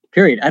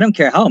 period. I don't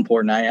care how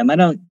important I am.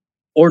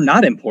 Or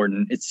not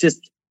important. It's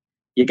just,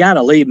 you got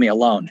to leave me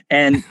alone.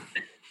 And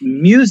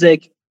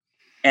music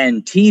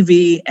and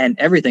TV and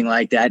everything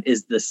like that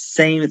is the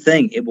same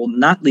thing. It will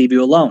not leave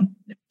you alone.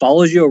 It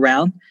follows you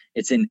around.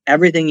 It's in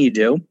everything you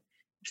do.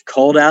 It's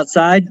cold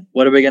outside.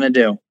 What are we going to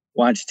do?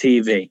 Watch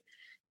TV.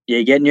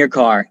 You get in your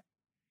car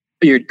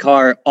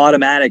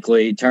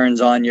automatically turns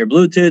on your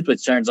Bluetooth,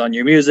 which turns on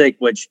your music,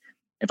 which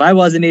if I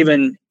wasn't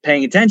even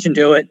paying attention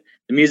to it,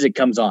 the music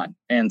comes on.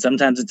 And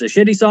sometimes it's a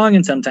shitty song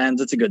and sometimes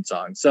it's a good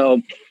song.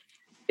 So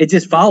it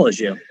just follows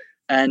you.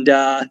 And,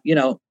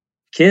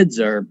 kids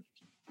they're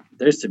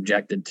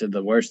subjected to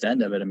the worst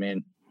end of it. I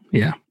mean,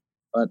 yeah,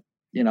 but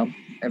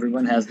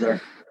everyone has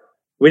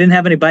we didn't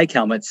have any bike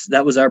helmets.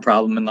 That was our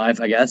problem in life,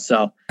 I guess.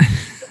 So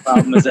the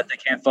problem is that they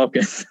can't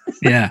focus.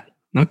 Yeah,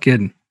 no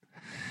kidding.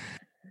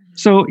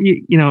 So,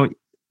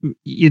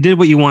 you did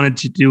what you wanted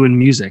to do in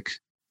music.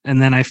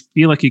 And then I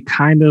feel like you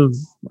kind of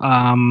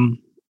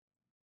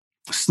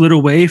slid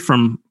away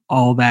from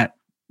all that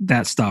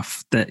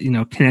stuff that,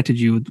 connected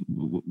you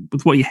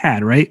with what you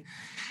had, right?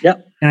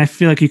 Yep. And I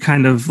feel like you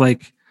kind of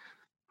like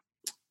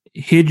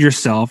hid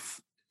yourself,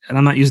 and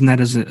I'm not using that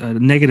as a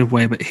negative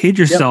way, but hid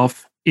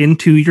yourself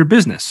into your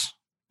business.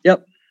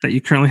 Yep. That you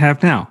currently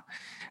have now.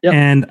 Yep.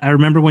 And I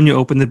remember when you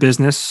opened the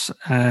business,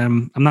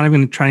 I'm not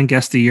even going to try and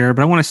guess the year,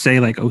 but I want to say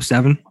like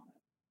 07.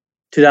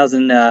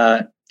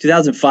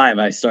 2005,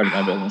 I started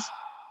my business.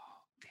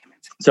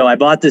 So I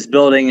bought this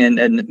building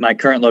in my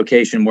current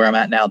location where I'm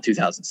at now,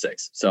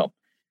 2006. So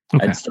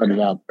I started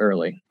out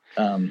early.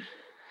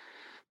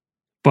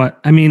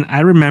 But I mean, I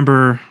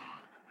remember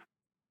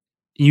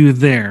you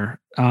there.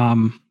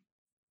 And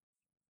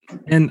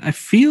I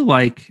feel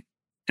like,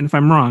 and if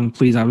I'm wrong,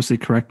 please obviously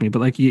correct me, but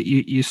like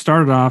you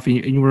started off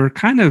and you were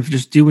kind of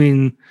just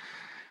you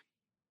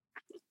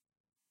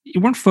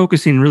weren't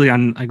focusing really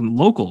on like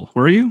local,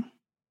 were you?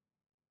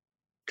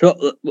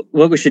 So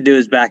what we should do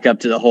is back up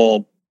to the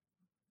whole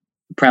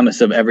premise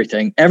of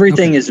everything.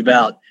 Everything is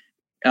about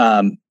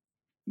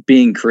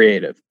being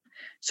creative.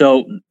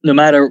 So no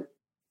matter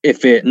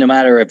if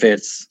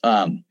it's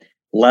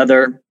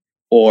leather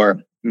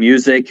or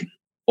music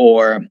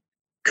or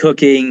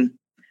cooking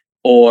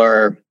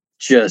or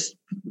just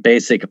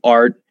basic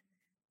art,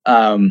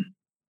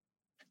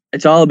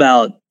 it's all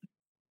about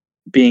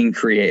being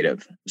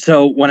creative.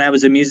 So when I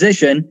was a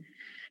musician,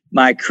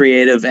 my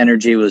creative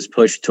energy was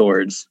pushed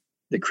towards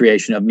the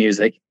creation of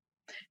music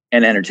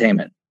and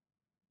entertainment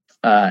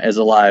as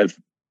a live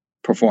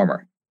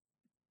performer.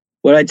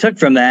 What I took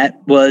from that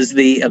was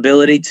the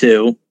ability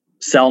to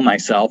sell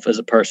myself as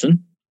a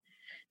person,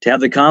 to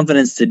have the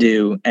confidence to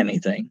do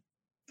anything,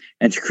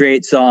 and to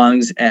create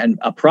songs and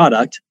a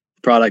product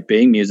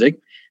being music,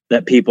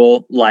 that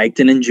people liked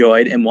and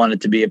enjoyed and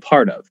wanted to be a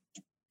part of.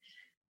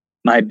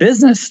 My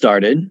business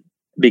started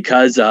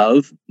because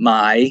of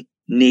my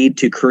need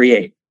to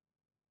create.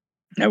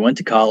 I went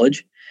to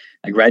college.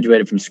 I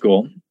graduated from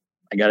school.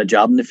 I got a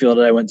job in the field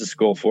that I went to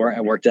school for.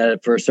 I worked at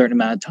it for a certain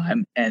amount of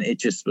time, and it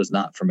just was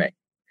not for me.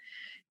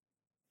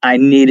 I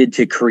needed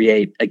to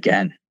create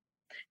again.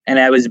 And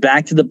I was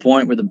back to the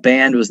point where the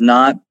band was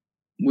not,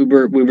 we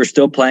were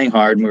still playing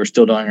hard and we were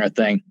still doing our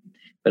thing,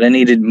 but I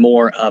needed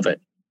more of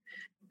it.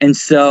 And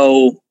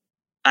so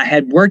I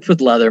had worked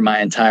with leather my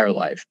entire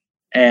life,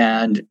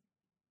 and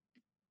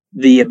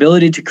the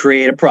ability to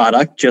create a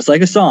product, just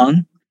like a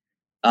song,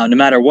 no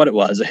matter what it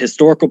was, a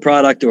historical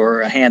product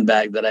or a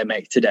handbag that I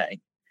make today,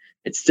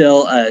 it's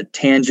still a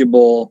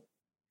tangible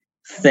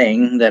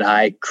thing that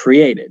I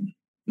created,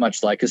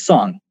 much like a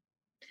song.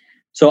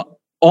 So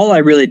all I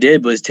really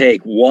did was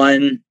take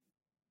one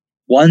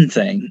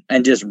thing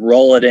and just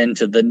roll it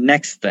into the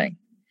next thing.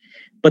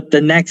 But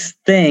the next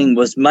thing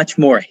was much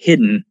more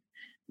hidden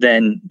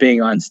than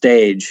being on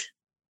stage,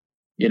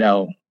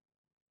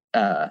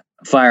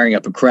 firing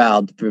up a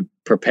crowd to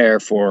prepare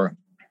for,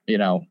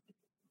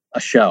 a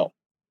show.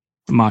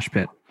 A mosh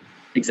pit.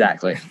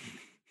 Exactly.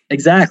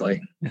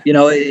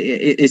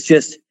 It's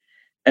just,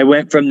 I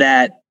went from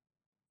that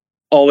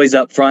always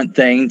up front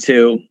thing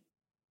to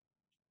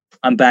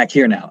I'm back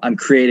here now. I'm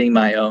creating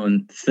my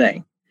own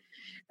thing.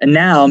 And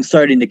now I'm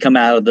starting to come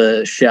out of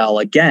the shell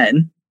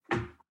again.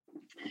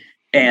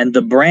 And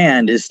the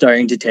brand is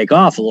starting to take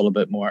off a little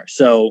bit more.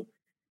 So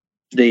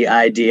the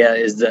idea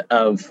is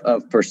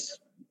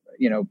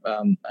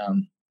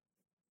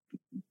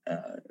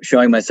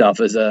showing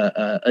myself as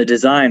a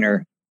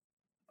designer,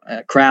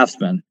 a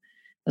craftsman,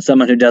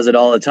 someone who does it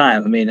all the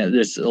time. I mean,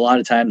 there's a lot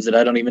of times that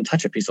I don't even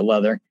touch a piece of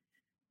leather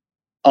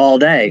all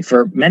day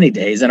for many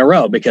days in a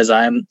row because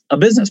I'm a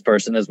business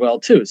person as well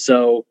too.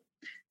 So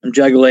I'm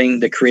juggling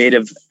the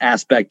creative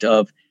aspect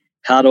of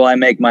how do I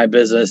make my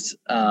business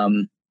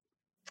more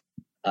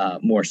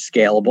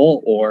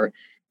scalable, or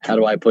how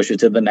do I push it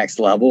to the next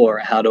level, or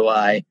how do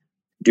I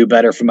do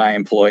better for my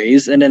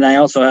employees? And then I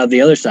also have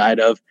the other side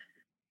of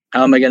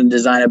how am I going to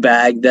design a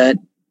bag that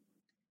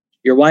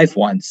your wife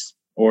wants,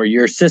 or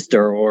your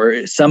sister,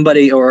 or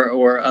somebody,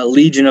 or a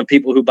legion of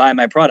people who buy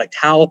my product.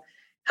 How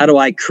do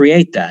I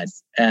create that?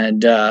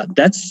 And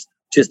that's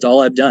just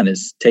all I've done,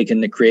 is taken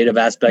the creative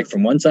aspect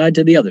from one side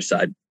to the other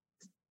side.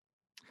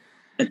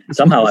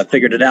 Somehow I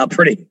figured it out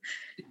pretty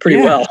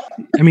well.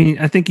 I mean,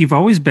 I think you've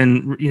always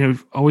been,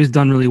 always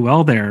done really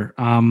well there.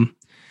 And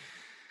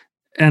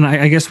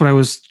I guess what I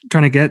was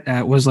trying to get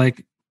at was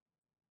like,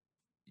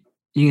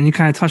 you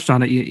kind of touched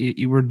on it.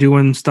 You were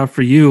doing stuff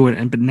for you,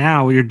 but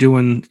now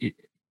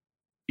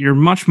you're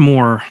much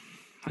more,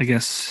 I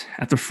guess,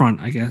 at the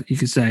front, I guess you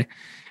could say,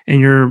 and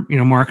you're,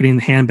 marketing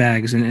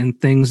handbags and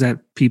things that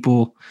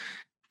people,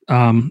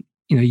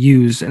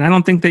 use. And I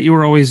don't think that you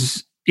were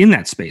always in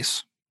that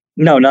space.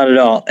 No, not at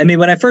all. I mean,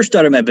 when I first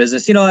started my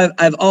business,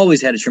 I've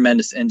always had a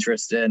tremendous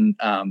interest in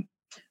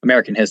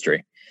American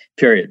history,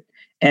 period.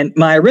 And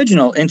my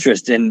original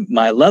interest in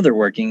my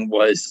leatherworking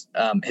was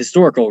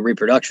historical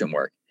reproduction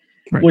work,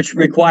 right, which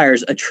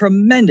requires a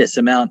tremendous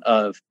amount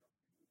of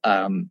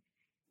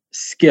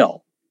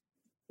skill,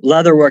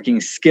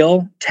 leatherworking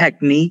skill,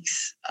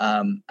 techniques.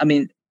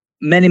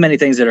 Many, many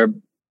things that are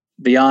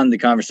beyond the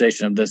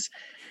conversation of this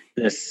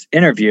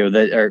interview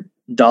that are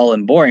dull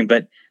and boring,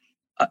 but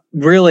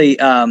really,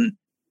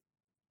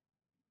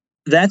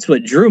 that's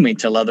what drew me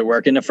to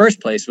leatherwork in the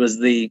first place, was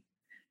the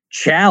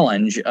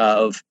challenge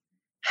of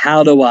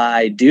how do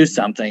I do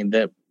something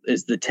that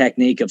is the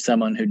technique of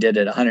someone who did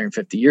it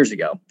 150 years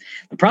ago.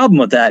 The problem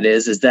with that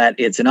is that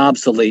it's an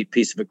obsolete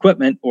piece of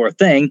equipment or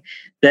thing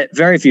that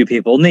very few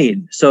people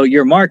need. So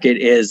your market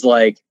is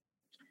like,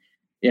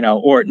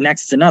 or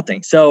next to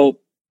nothing. So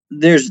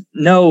there's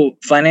no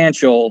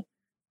financial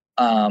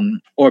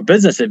or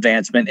business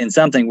advancement in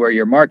something where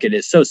your market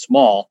is so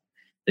small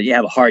that you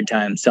have a hard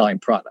time selling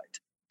product.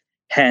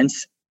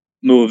 Hence,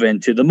 move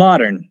into the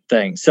modern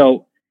thing.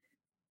 So,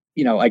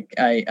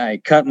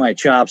 I cut my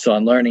chops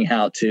on learning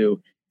how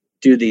to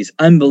do these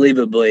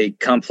unbelievably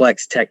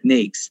complex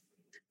techniques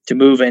to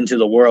move into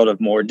the world of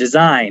more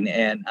design.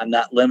 And I'm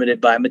not limited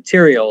by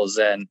materials.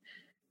 And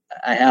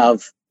I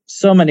have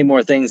so many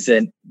more things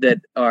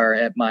that are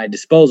at my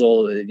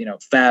disposal,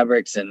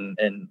 fabrics and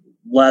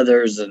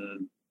leathers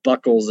and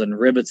buckles and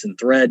rivets and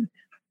thread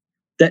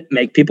that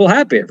make people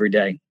happy every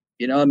day.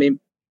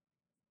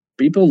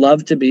 People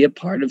love to be a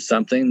part of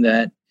something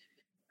that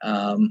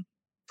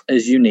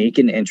is unique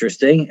and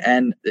interesting.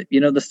 And,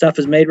 the stuff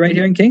is made right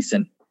here in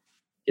Kingston.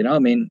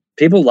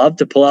 People love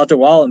to pull out their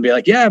wallet and be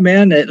like, yeah,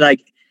 man,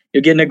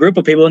 you're getting a group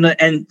of people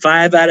and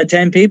 5 out of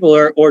 10 people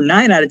or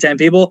 9 out of 10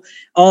 people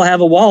all have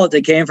a wallet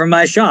that came from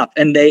my shop.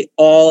 And they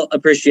all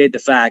appreciate the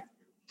fact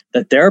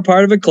that they're a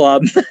part of a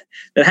club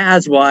that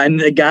has one,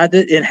 that got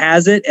it, it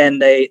has it,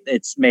 and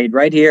it's made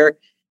right here,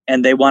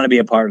 and they want to be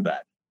a part of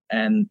that.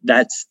 And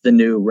that's the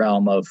new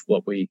realm of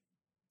what I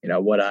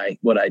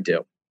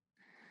do.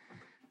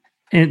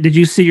 And did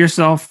you see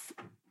yourself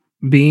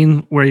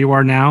being where you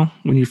are now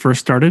when you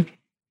first started?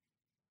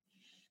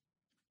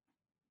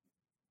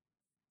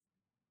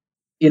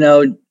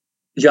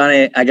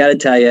 Johnny, I got to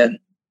tell you,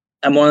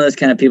 I'm one of those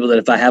kind of people that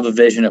if I have a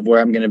vision of where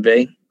I'm going to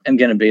be, I'm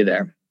going to be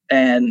there.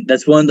 And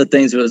that's one of the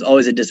things that was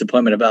always a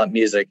disappointment about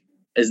music,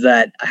 is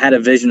that I had a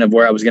vision of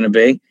where I was going to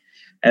be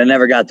and I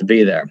never got to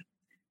be there.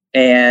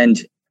 And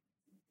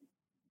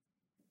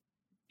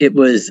it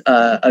was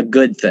a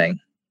good thing.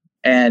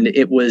 And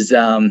it was,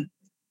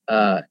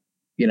 it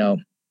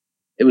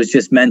was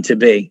just meant to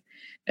be.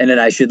 And that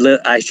I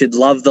should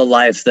love the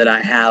life that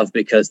I have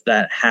because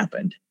that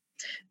happened.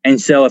 And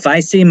so if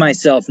I see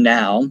myself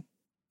now,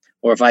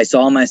 or if I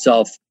saw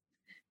myself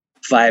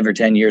 5 or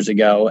 10 years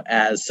ago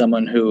as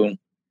someone who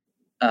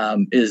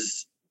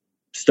is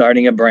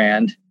starting a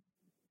brand,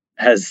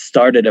 has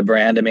started a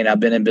brand. I mean,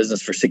 I've been in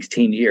business for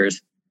 16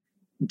 years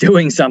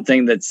doing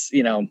something that's,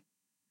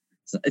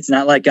 it's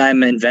not like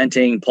I'm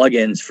inventing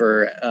plugins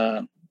for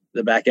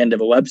the back end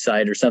of a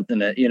website or something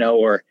that,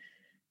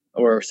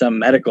 or some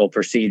medical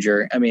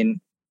procedure. I mean,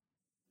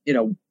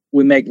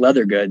 we make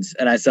leather goods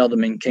and I sell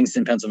them in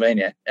Kingston,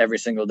 Pennsylvania every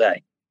single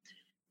day.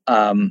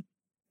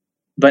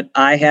 But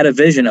I had a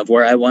vision of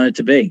where I wanted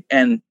to be.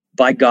 And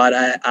by God,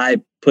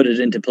 I put it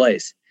into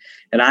place.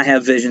 And I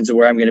have visions of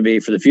where I'm going to be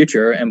for the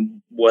future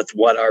and with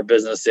what our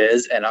business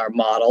is and our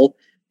model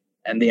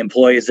and the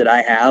employees that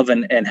I have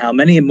and how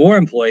many more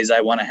employees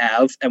I want to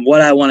have and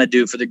what I want to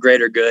do for the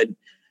greater good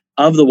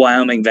of the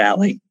Wyoming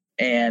Valley.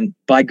 And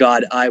by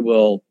God, I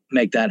will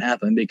make that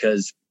happen,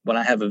 because when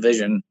I have a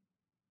vision,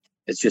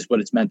 it's just what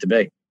it's meant to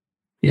be.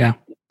 Yeah.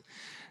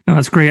 No,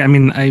 that's great. I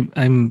mean,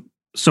 I'm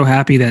so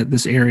happy that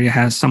this area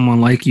has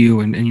someone like you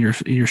and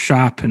your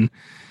shop. And,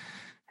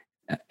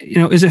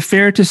 is it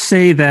fair to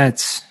say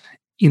that,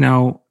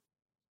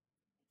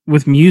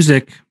 with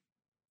music,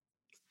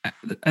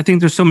 I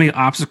think there's so many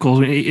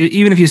obstacles.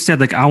 Even if you said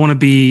like, I want to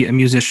be a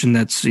musician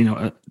that's,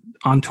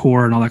 on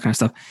tour and all that kind of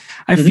stuff,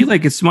 I feel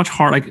like it's much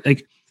hard.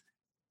 Like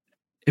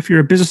if you're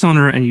a business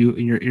owner and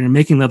you're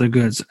making leather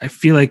goods, I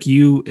feel like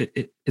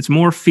it's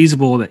more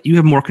feasible that you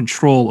have more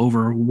control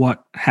over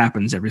what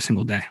happens every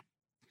single day.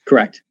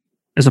 Correct.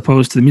 As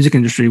opposed to the music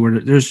industry, where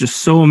there's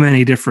just so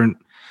many different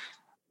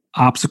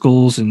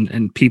obstacles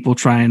and people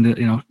trying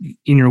to,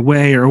 in your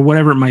way or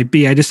whatever it might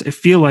be. I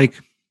feel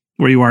like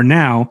where you are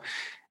now,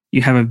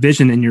 you have a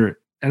vision and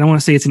I don't want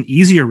to say it's an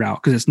easier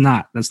route, because it's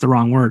not, that's the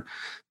wrong word,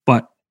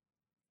 but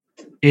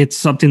it's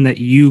something that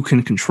you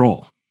can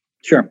control.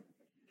 Sure.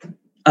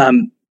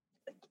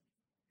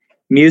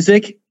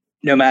 Music,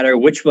 no matter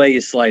which way you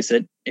slice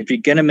it, if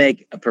you're going to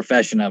make a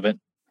profession of it,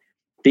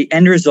 the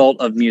end result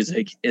of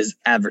music is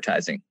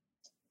advertising.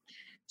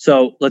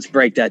 So let's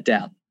break that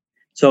down.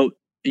 So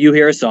you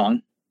hear a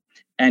song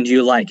and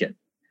you like it.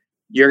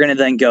 You're going to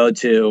then go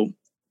to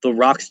the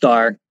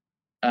Rockstar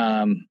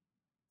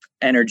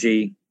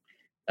Energy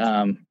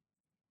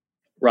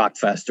Rock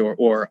Fest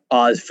or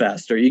Oz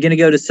Fest, or you're going to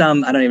go to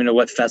some, I don't even know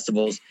what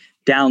festivals,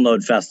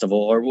 Download Festival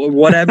or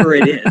whatever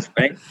it is,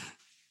 right?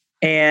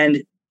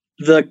 And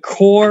the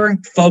core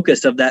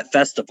focus of that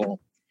festival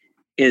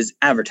is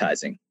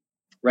advertising,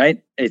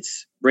 right?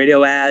 It's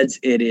radio ads.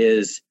 It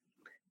is,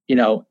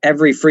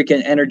 every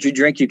freaking energy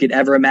drink you could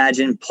ever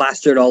imagine,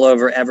 plastered all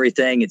over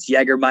everything. It's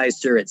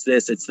Jägermeister. It's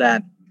this, it's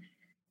that.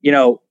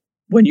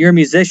 When you're a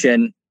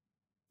musician,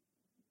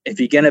 if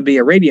you're going to be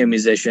a radio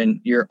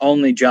musician, your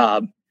only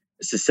job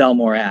is to sell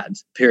more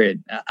ads,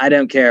 period. I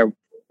don't care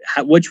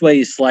which way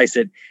you slice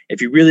it.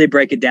 If you really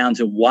break it down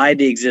to why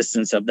the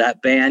existence of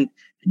that band,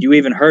 you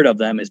even heard of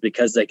them, is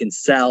because they can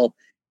sell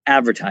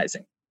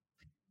advertising.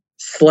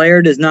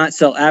 Slayer does not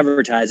sell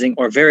advertising,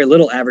 or very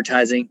little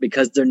advertising,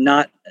 because they're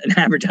not an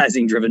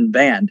advertising driven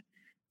band,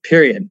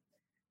 period.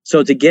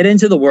 So to get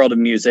into the world of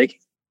music,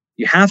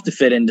 you have to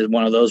fit into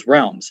one of those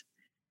realms.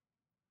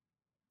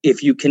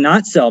 If you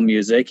cannot sell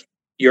music,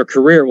 your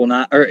career will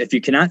not, or if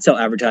you cannot sell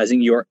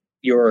advertising, your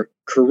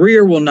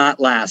career will not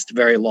last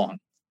very long.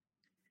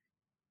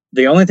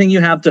 The only thing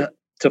you have to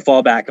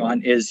fall back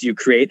on is you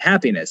create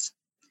happiness.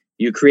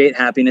 You create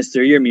happiness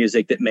through your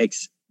music that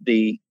makes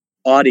the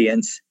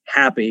audience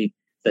happy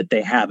that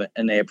they have it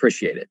and they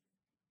appreciate it.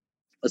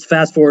 Let's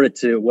fast forward it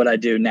to what I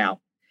do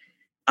now.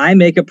 I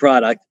make a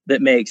product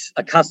that makes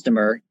a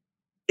customer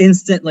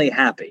instantly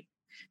happy,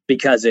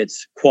 because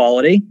it's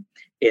quality,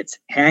 it's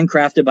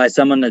handcrafted by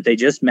someone that they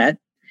just met,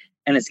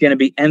 and it's going to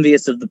be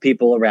envious of the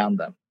people around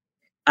them.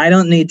 I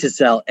don't need to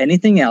sell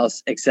anything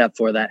else except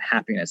for that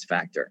happiness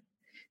factor.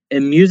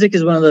 And music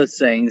is one of those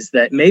things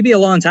that maybe a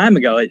long time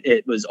ago,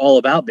 it was all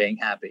about being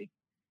happy.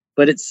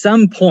 But at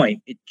some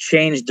point, it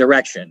changed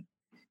direction.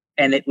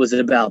 And it was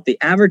about the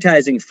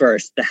advertising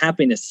first, the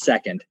happiness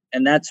second.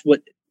 And that's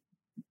what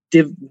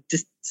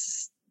just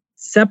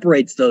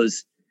separates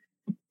those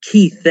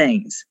key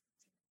things.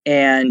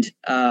 And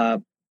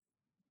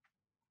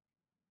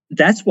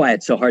that's why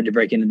it's so hard to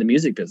break into the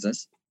music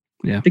business.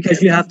 Yeah.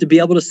 Because you have to be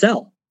able to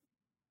sell.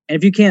 And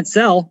if you can't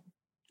sell,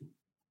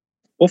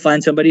 we'll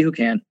find somebody who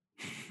can.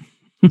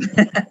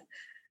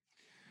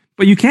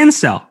 But you can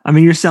sell. I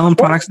mean, you're selling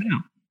products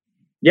now.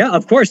 Yeah,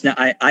 of course. Now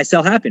I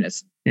sell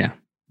happiness. Yeah.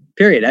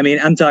 Period. I mean,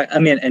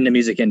 in the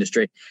music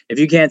industry. If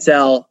you can't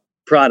sell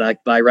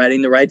product by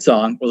writing the right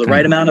song or the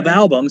right amount of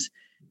albums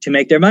to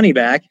make their money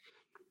back,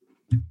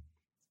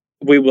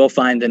 we will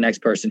find the next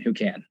person who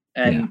can.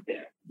 And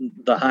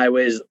the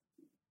highway is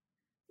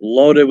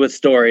loaded with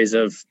stories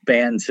of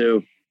bands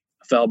who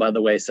fell by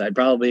the wayside,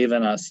 probably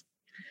even us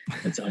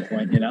at some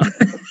point,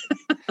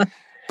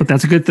 But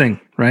that's a good thing,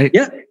 right?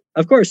 Yeah,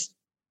 of course.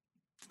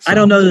 So, I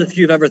don't know if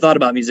you've ever thought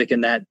about music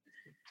in that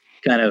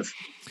kind of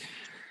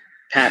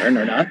pattern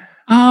or not.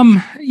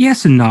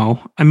 Yes and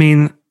no. I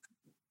mean,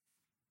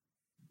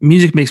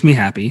 music makes me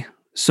happy.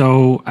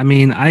 So, I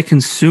mean, I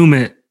consume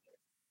it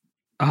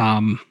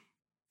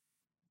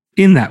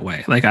in that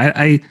way. Like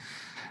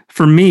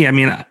for me, I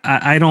mean,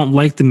 I don't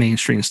like the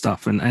mainstream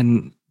stuff.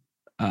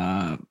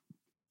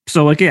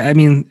 So like, yeah, I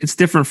mean, it's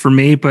different for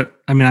me, but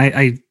I mean,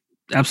 I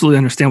absolutely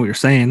understand what you're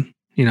saying.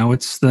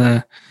 It's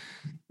the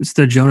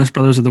Jonas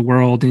Brothers of the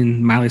world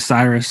and Miley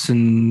Cyrus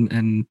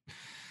and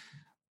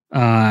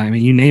I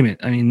mean, you name it.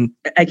 I mean,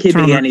 I could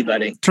be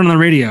anybody. Turn on the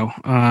radio,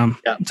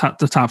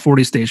 the top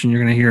 40 station.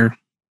 You're going to hear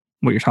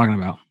what you're talking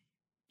about.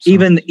 So.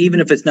 Even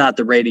if it's not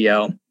the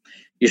radio,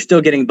 you're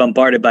still getting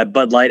bombarded by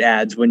Bud Light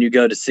ads when you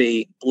go to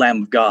see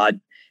Lamb of God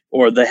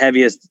or the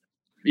heaviest,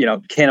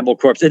 Cannibal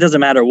Corpse. It doesn't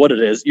matter what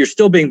it is. You're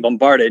still being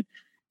bombarded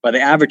by the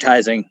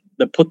advertising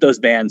that put those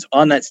bands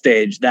on that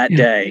stage that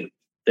day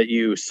that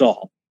you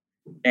saw.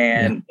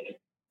 And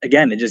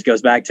again, it just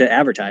goes back to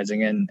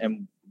advertising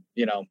and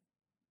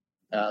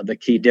the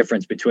key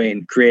difference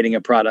between creating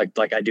a product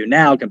like I do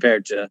now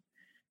compared to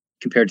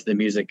the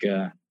music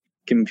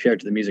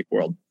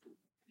world.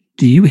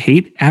 Do you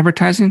hate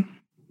advertising?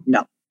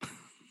 No,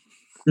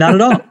 not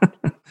at all.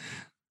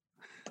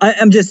 I know.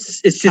 I'm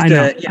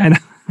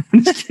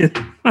just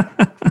kidding.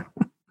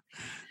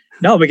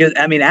 No, because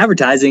I mean,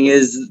 advertising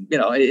is,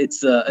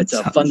 it's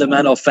a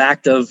fundamental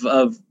fact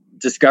of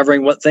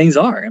discovering what things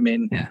are. I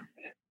mean,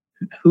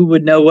 who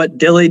would know what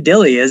dilly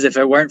dilly is if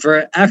it weren't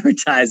for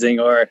advertising?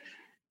 Or,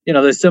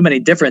 there's so many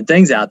different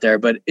things out there,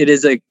 but it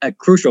is a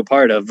crucial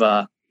part of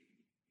the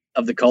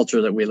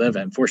culture that we live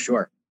in, for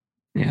sure.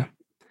 Yeah.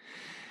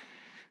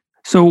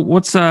 So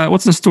what's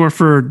in store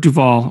for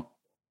Duvall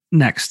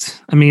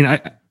next? I mean,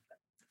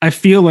 I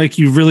feel like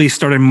you really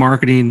started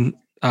marketing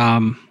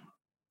on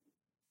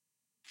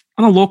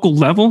a local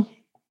level.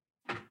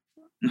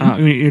 Mm-hmm. I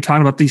mean, you're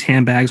talking about these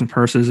handbags and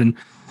purses and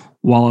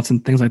wallets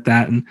and things like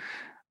that. And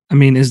I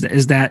mean, is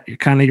that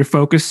kind of your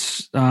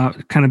focus?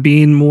 Kind of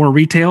being more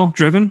retail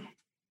driven?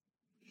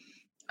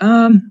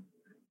 A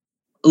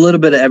little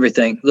bit of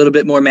everything. A little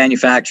bit more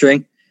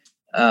manufacturing.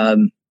 I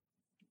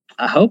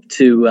hope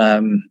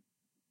to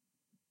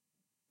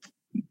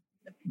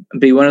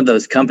be one of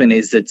those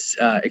companies that's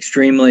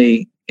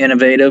extremely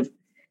innovative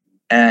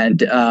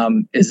and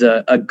is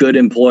a good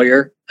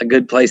employer, a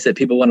good place that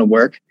people want to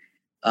work.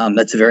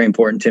 That's very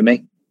important to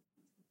me,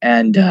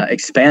 and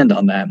expand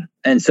on that.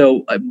 And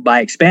so by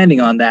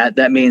expanding on that,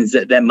 that means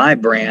that my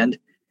brand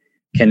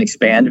can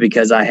expand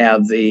because I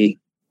have the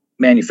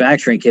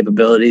manufacturing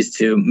capabilities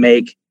to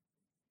make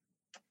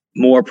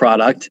more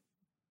product,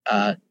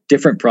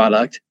 different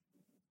product,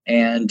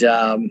 and,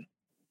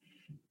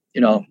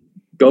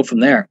 go from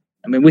there.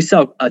 I mean, we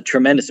sell a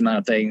tremendous amount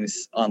of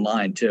things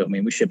online too. I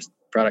mean, we ship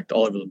product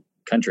all over the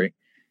country.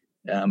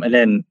 And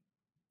then,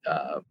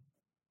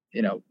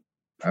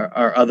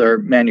 our other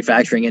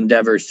manufacturing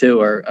endeavors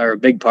too are a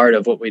big part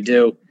of what we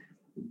do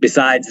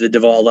besides the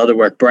Duvall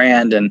Leatherwork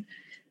brand and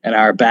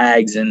our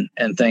bags and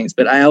things.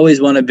 But I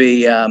always want to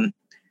be, that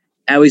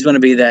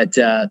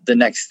the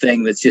next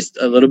thing that's just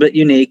a little bit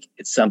unique.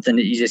 It's something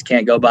that you just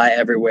can't go buy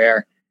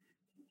everywhere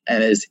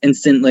and is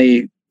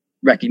instantly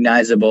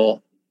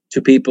recognizable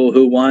to people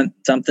who want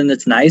something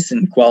that's nice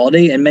and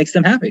quality and makes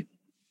them happy.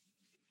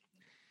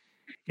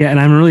 Yeah. And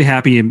I'm really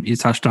happy you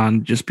touched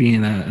on just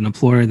being an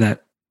employer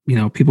that,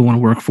 people want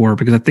to work for,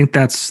 because I think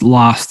that's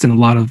lost in a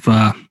lot of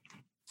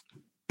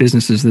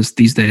businesses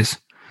these days.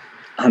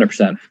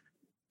 100%.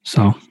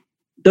 So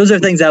those are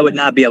things I would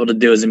not be able to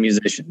do as a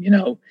musician.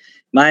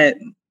 I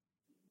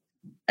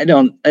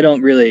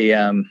don't really,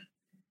 I'm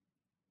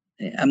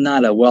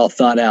not a well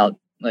thought out,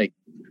 like,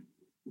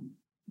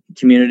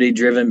 community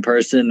driven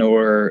person,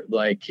 or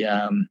like,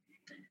 I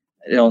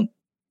don't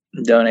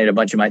donate a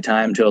bunch of my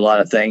time to a lot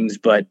of things,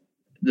 but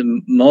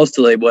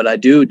mostly what I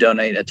do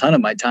donate a ton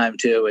of my time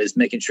to is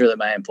making sure that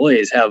my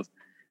employees have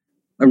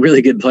a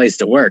really good place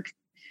to work.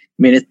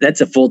 I mean,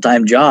 that's a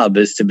full-time job,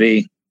 is to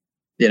be,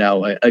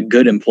 a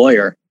good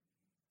employer,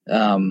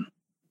 on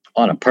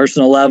a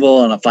personal level,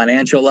 on a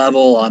financial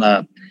level,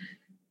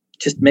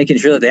 just making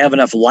sure that they have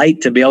enough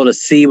light to be able to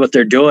see what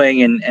they're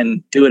doing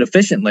and do it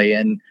efficiently.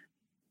 And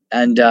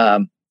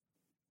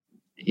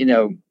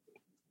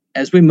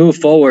as we move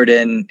forward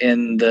in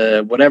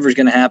the whatever's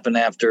going to happen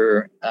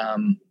after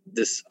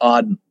this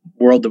odd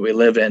world that we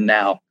live in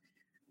now,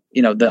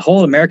 the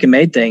whole American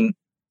made thing,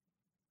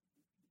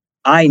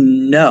 I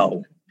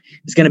know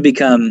is going to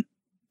become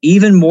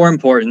even more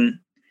important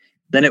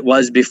than it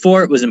was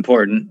before it was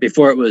important,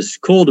 before it was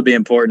cool to be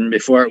important,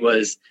 before it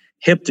was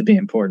hip to be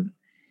important.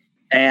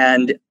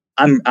 And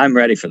I'm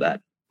ready for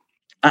that.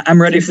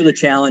 I'm ready for the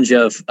challenge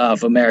of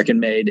American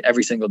made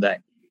every single day.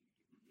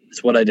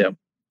 It's what I do.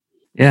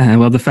 Yeah, I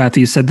love the fact that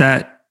you said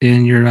that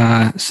and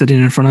you're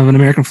sitting in front of an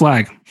American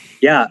flag.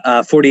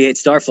 Yeah, 48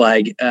 star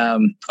flag.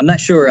 I'm not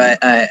sure.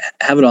 I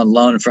have it on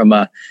loan from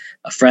a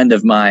friend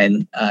of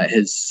mine,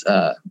 his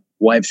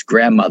wife's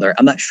grandmother.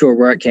 I'm not sure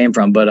where it came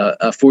from, but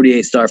a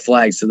 48 star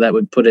flag. So that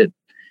would put it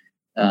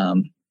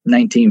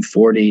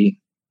 1940,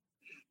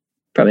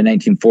 probably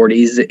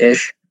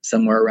 1940s-ish,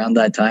 somewhere around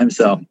that time.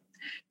 So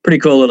pretty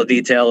cool little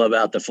detail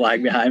about the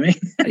flag behind me.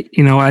 I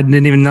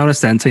didn't even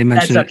notice that until you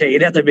mentioned it. That's okay.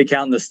 You'd have to be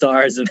counting the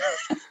stars. And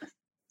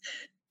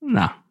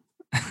no.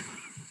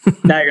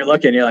 Now you're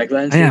looking, you're like,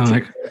 I am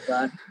like,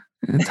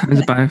 times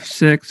it by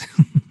 6.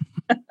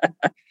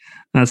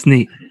 That's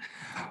neat.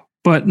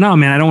 But no,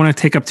 man, I don't want to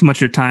take up too much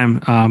of your time.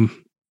 I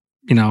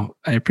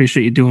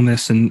appreciate you doing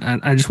this, and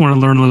I just want to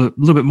learn a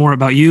little bit more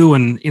about you.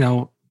 And,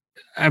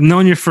 I've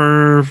known you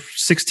for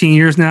 16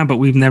 years now, but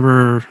we've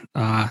never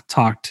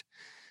talked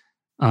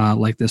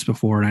like this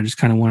before. And I just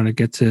kind of wanted to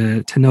get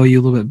to know you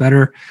a little bit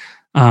better.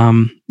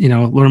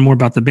 Learn more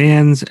about the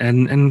bands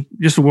and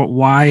just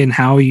why and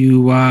how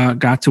you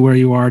got to where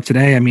you are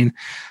today. I mean,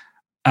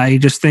 I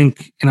just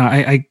think,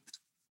 I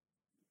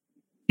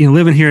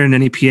living here in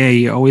NEPA,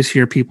 you always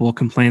hear people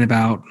complain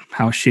about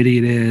how shitty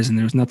it is and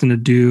there's nothing to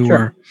do, sure,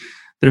 or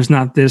there's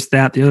not this,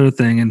 that, the other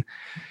thing. And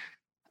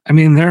I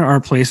mean, there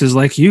are places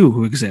like you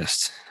who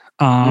exist.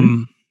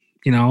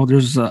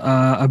 There's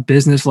a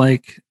business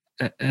like,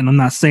 and I'm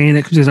not saying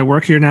it because I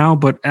work here now,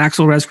 but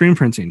Axelrad screen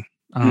printing.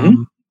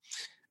 And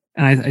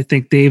I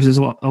think Dave's is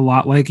a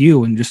lot like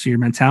you, and just your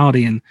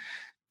mentality and,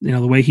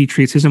 the way he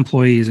treats his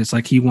employees. It's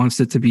like he wants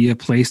it to be a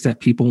place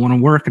that people want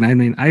to work. And I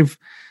mean,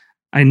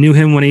 I knew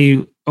him when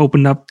he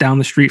opened up down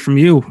the street from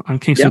you on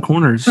Kingston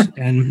Corners.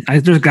 And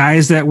there's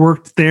guys that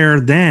worked there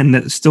then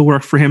that still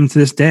work for him to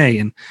this day.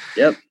 And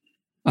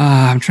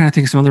I'm trying to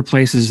think of some other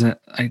places that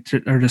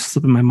are just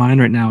slipping my mind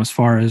right now, as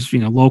far as,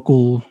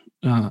 local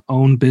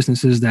owned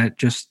businesses that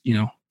just,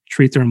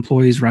 treat their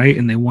employees right.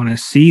 And they want to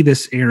see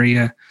this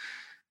area,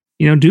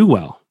 do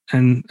well.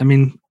 And I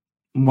mean,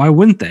 why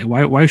wouldn't they?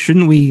 Why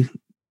shouldn't we,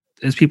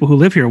 as people who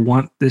live here,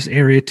 want this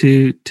area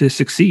to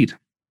succeed?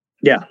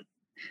 Yeah,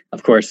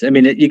 of course. I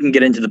mean, you can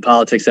get into the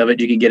politics of it.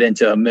 You can get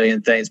into a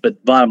million things,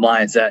 but bottom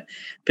line is that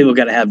people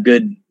got to have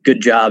good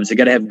jobs. They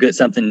got to have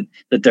something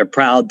that they're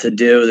proud to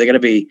do. They got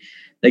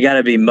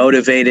to be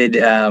motivated.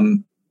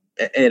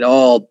 It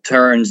all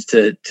turns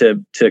to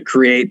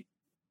create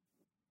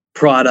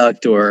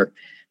product or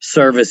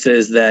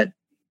services that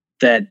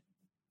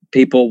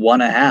people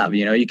want to have.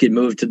 You could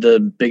move to the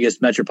biggest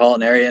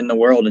metropolitan area in the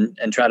world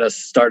and try to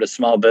start a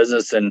small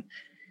business and,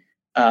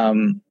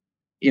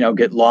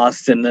 get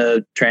lost in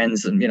the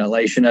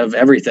translation of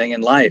everything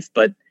in life.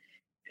 But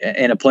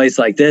in a place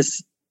like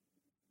this,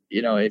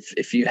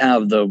 if you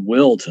have the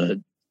will to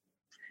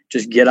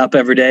just get up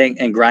every day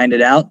and grind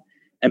it out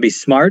and be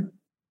smart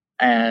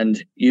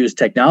and use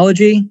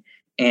technology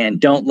and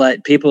don't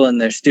let people and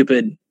their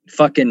stupid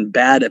fucking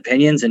bad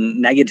opinions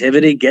and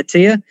negativity get to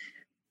you,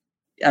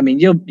 I mean,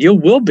 you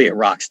will be a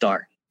rock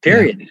star,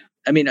 period. Yeah.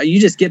 I mean, you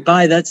just get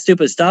by that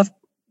stupid stuff,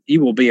 you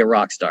will be a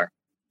rock star.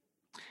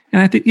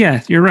 And I think,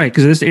 you're right.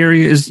 Because this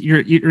area is,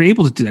 you're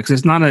able to do that because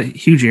it's not a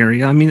huge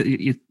area. I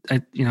mean,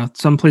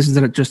 some places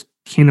that it just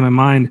came to my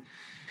mind,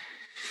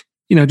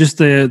 just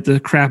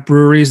the craft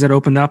breweries that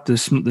opened up, the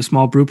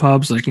small brew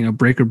pubs, like,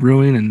 Breaker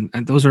Brewing.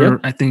 And those are,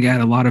 I think, add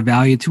a lot of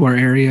value to our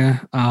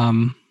area.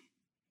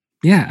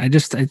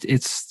 There's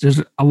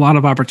a lot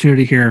of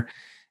opportunity here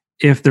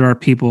if there are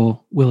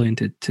people willing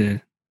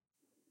to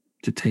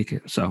take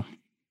it. So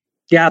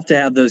you have to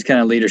have those kind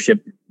of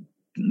leadership,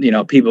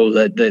 people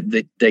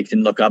that they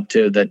can look up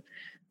to that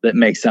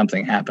make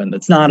something happen.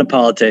 That's not a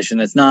politician.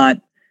 It's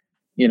not,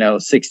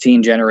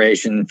 16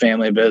 generation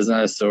family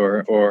business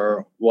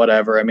or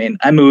whatever. I mean,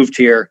 I moved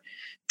here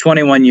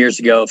 21 years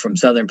ago from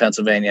Southern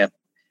Pennsylvania.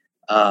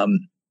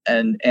 And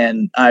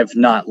I've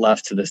not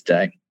left to this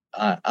day.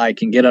 I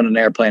can get on an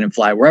airplane and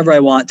fly wherever I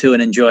want to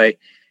and enjoy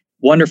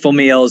wonderful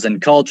meals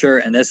and culture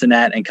and this and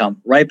that and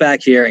come right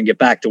back here and get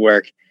back to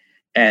work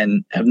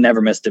and have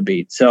never missed a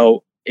beat.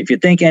 So if you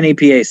think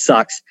NEPA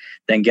sucks,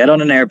 then get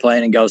on an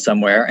airplane and go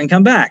somewhere and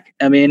come back.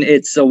 I mean,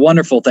 it's a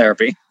wonderful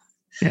therapy.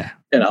 Yeah.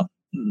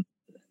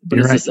 But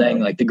it's the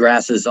saying, like, the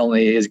grass is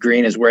only as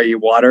green as where you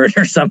water it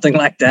or something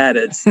like that.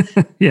 It's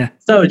yeah,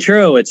 so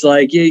true. It's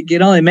like you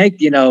can only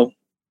make, you got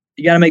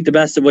to make the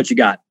best of what you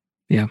got.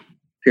 Yeah.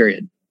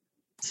 Period.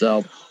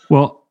 So,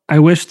 well, I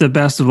wish the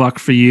best of luck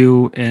for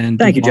you and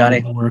thank you,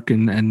 Johnny. Work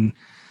and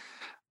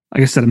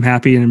like I said, I'm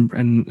happy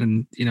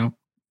and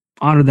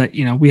honored that,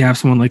 we have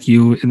someone like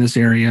you in this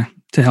area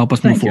to help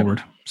us move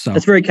forward. So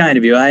that's very kind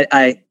of you.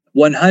 I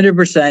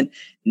 100%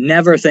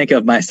 never think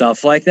of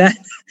myself like that.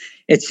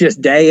 It's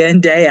just day in,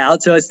 day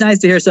out. So it's nice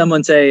to hear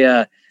someone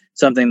say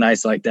something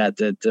nice like that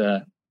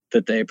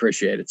they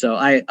appreciate it. So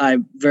I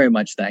very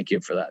much thank you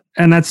for that.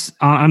 And that's,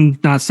 I'm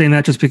not saying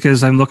that just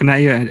because I'm looking at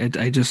you.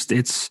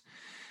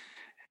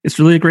 It's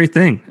really a great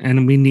thing.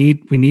 And we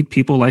need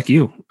people like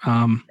you.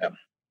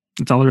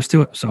 That's all there is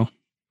to it. So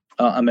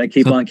I'm going to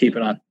keep on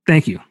keeping on.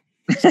 Thank you.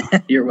 So,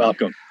 you're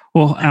welcome.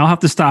 Well, I'll have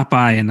to stop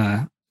by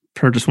and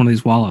purchase one of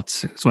these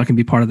wallets so I can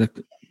be part of the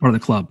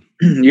club.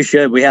 You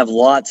should. We have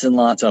lots and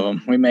lots of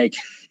them. We make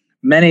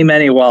many,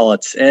 many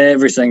wallets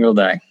every single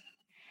day.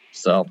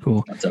 So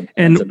cool. That's a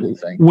big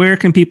thing. Where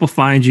can people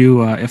find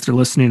you if they're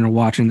listening or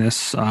watching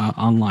this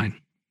online?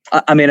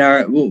 I mean,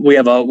 we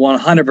have a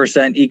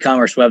 100%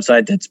 e-commerce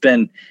website that's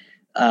been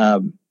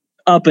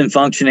up and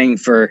functioning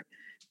for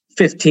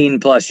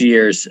 15 plus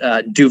years.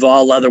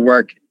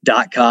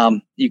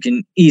 DuvallLeatherwork.com. You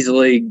can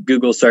easily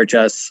Google search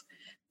us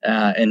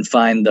and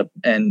find the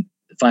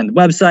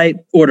website.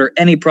 Order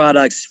any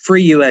products,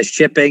 free U.S.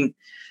 shipping.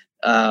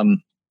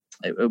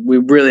 We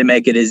really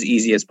make it as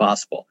easy as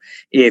possible.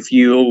 If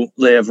you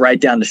live right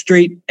down the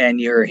street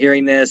and you're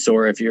hearing this,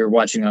 or if you're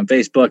watching on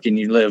Facebook and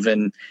you live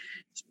in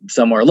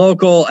somewhere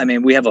local, I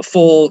mean, we have a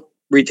full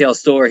retail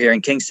store here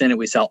in Kingston and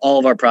we sell all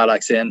of our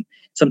products in.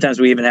 Sometimes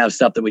we even have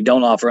stuff that we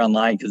don't offer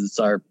online because it's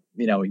our,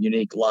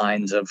 unique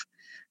lines of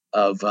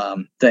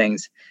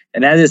things.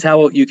 And that is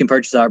how you can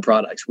purchase our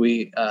products.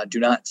 We do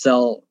not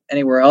sell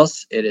anywhere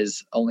else. It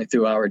is only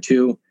through our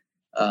two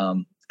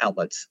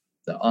outlets,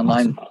 the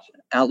online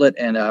outlet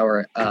and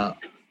our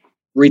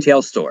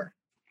retail store.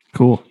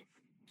 Cool.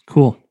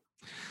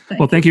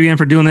 Thank you again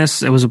for doing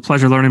this. It was a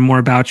pleasure learning more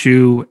about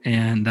you,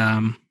 and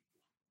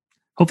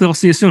hopefully I'll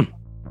see you soon.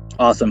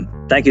 Awesome.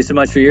 Thank you so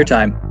much for your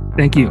time.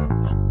 Thank you.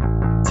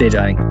 See you,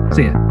 Johnny.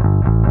 See you.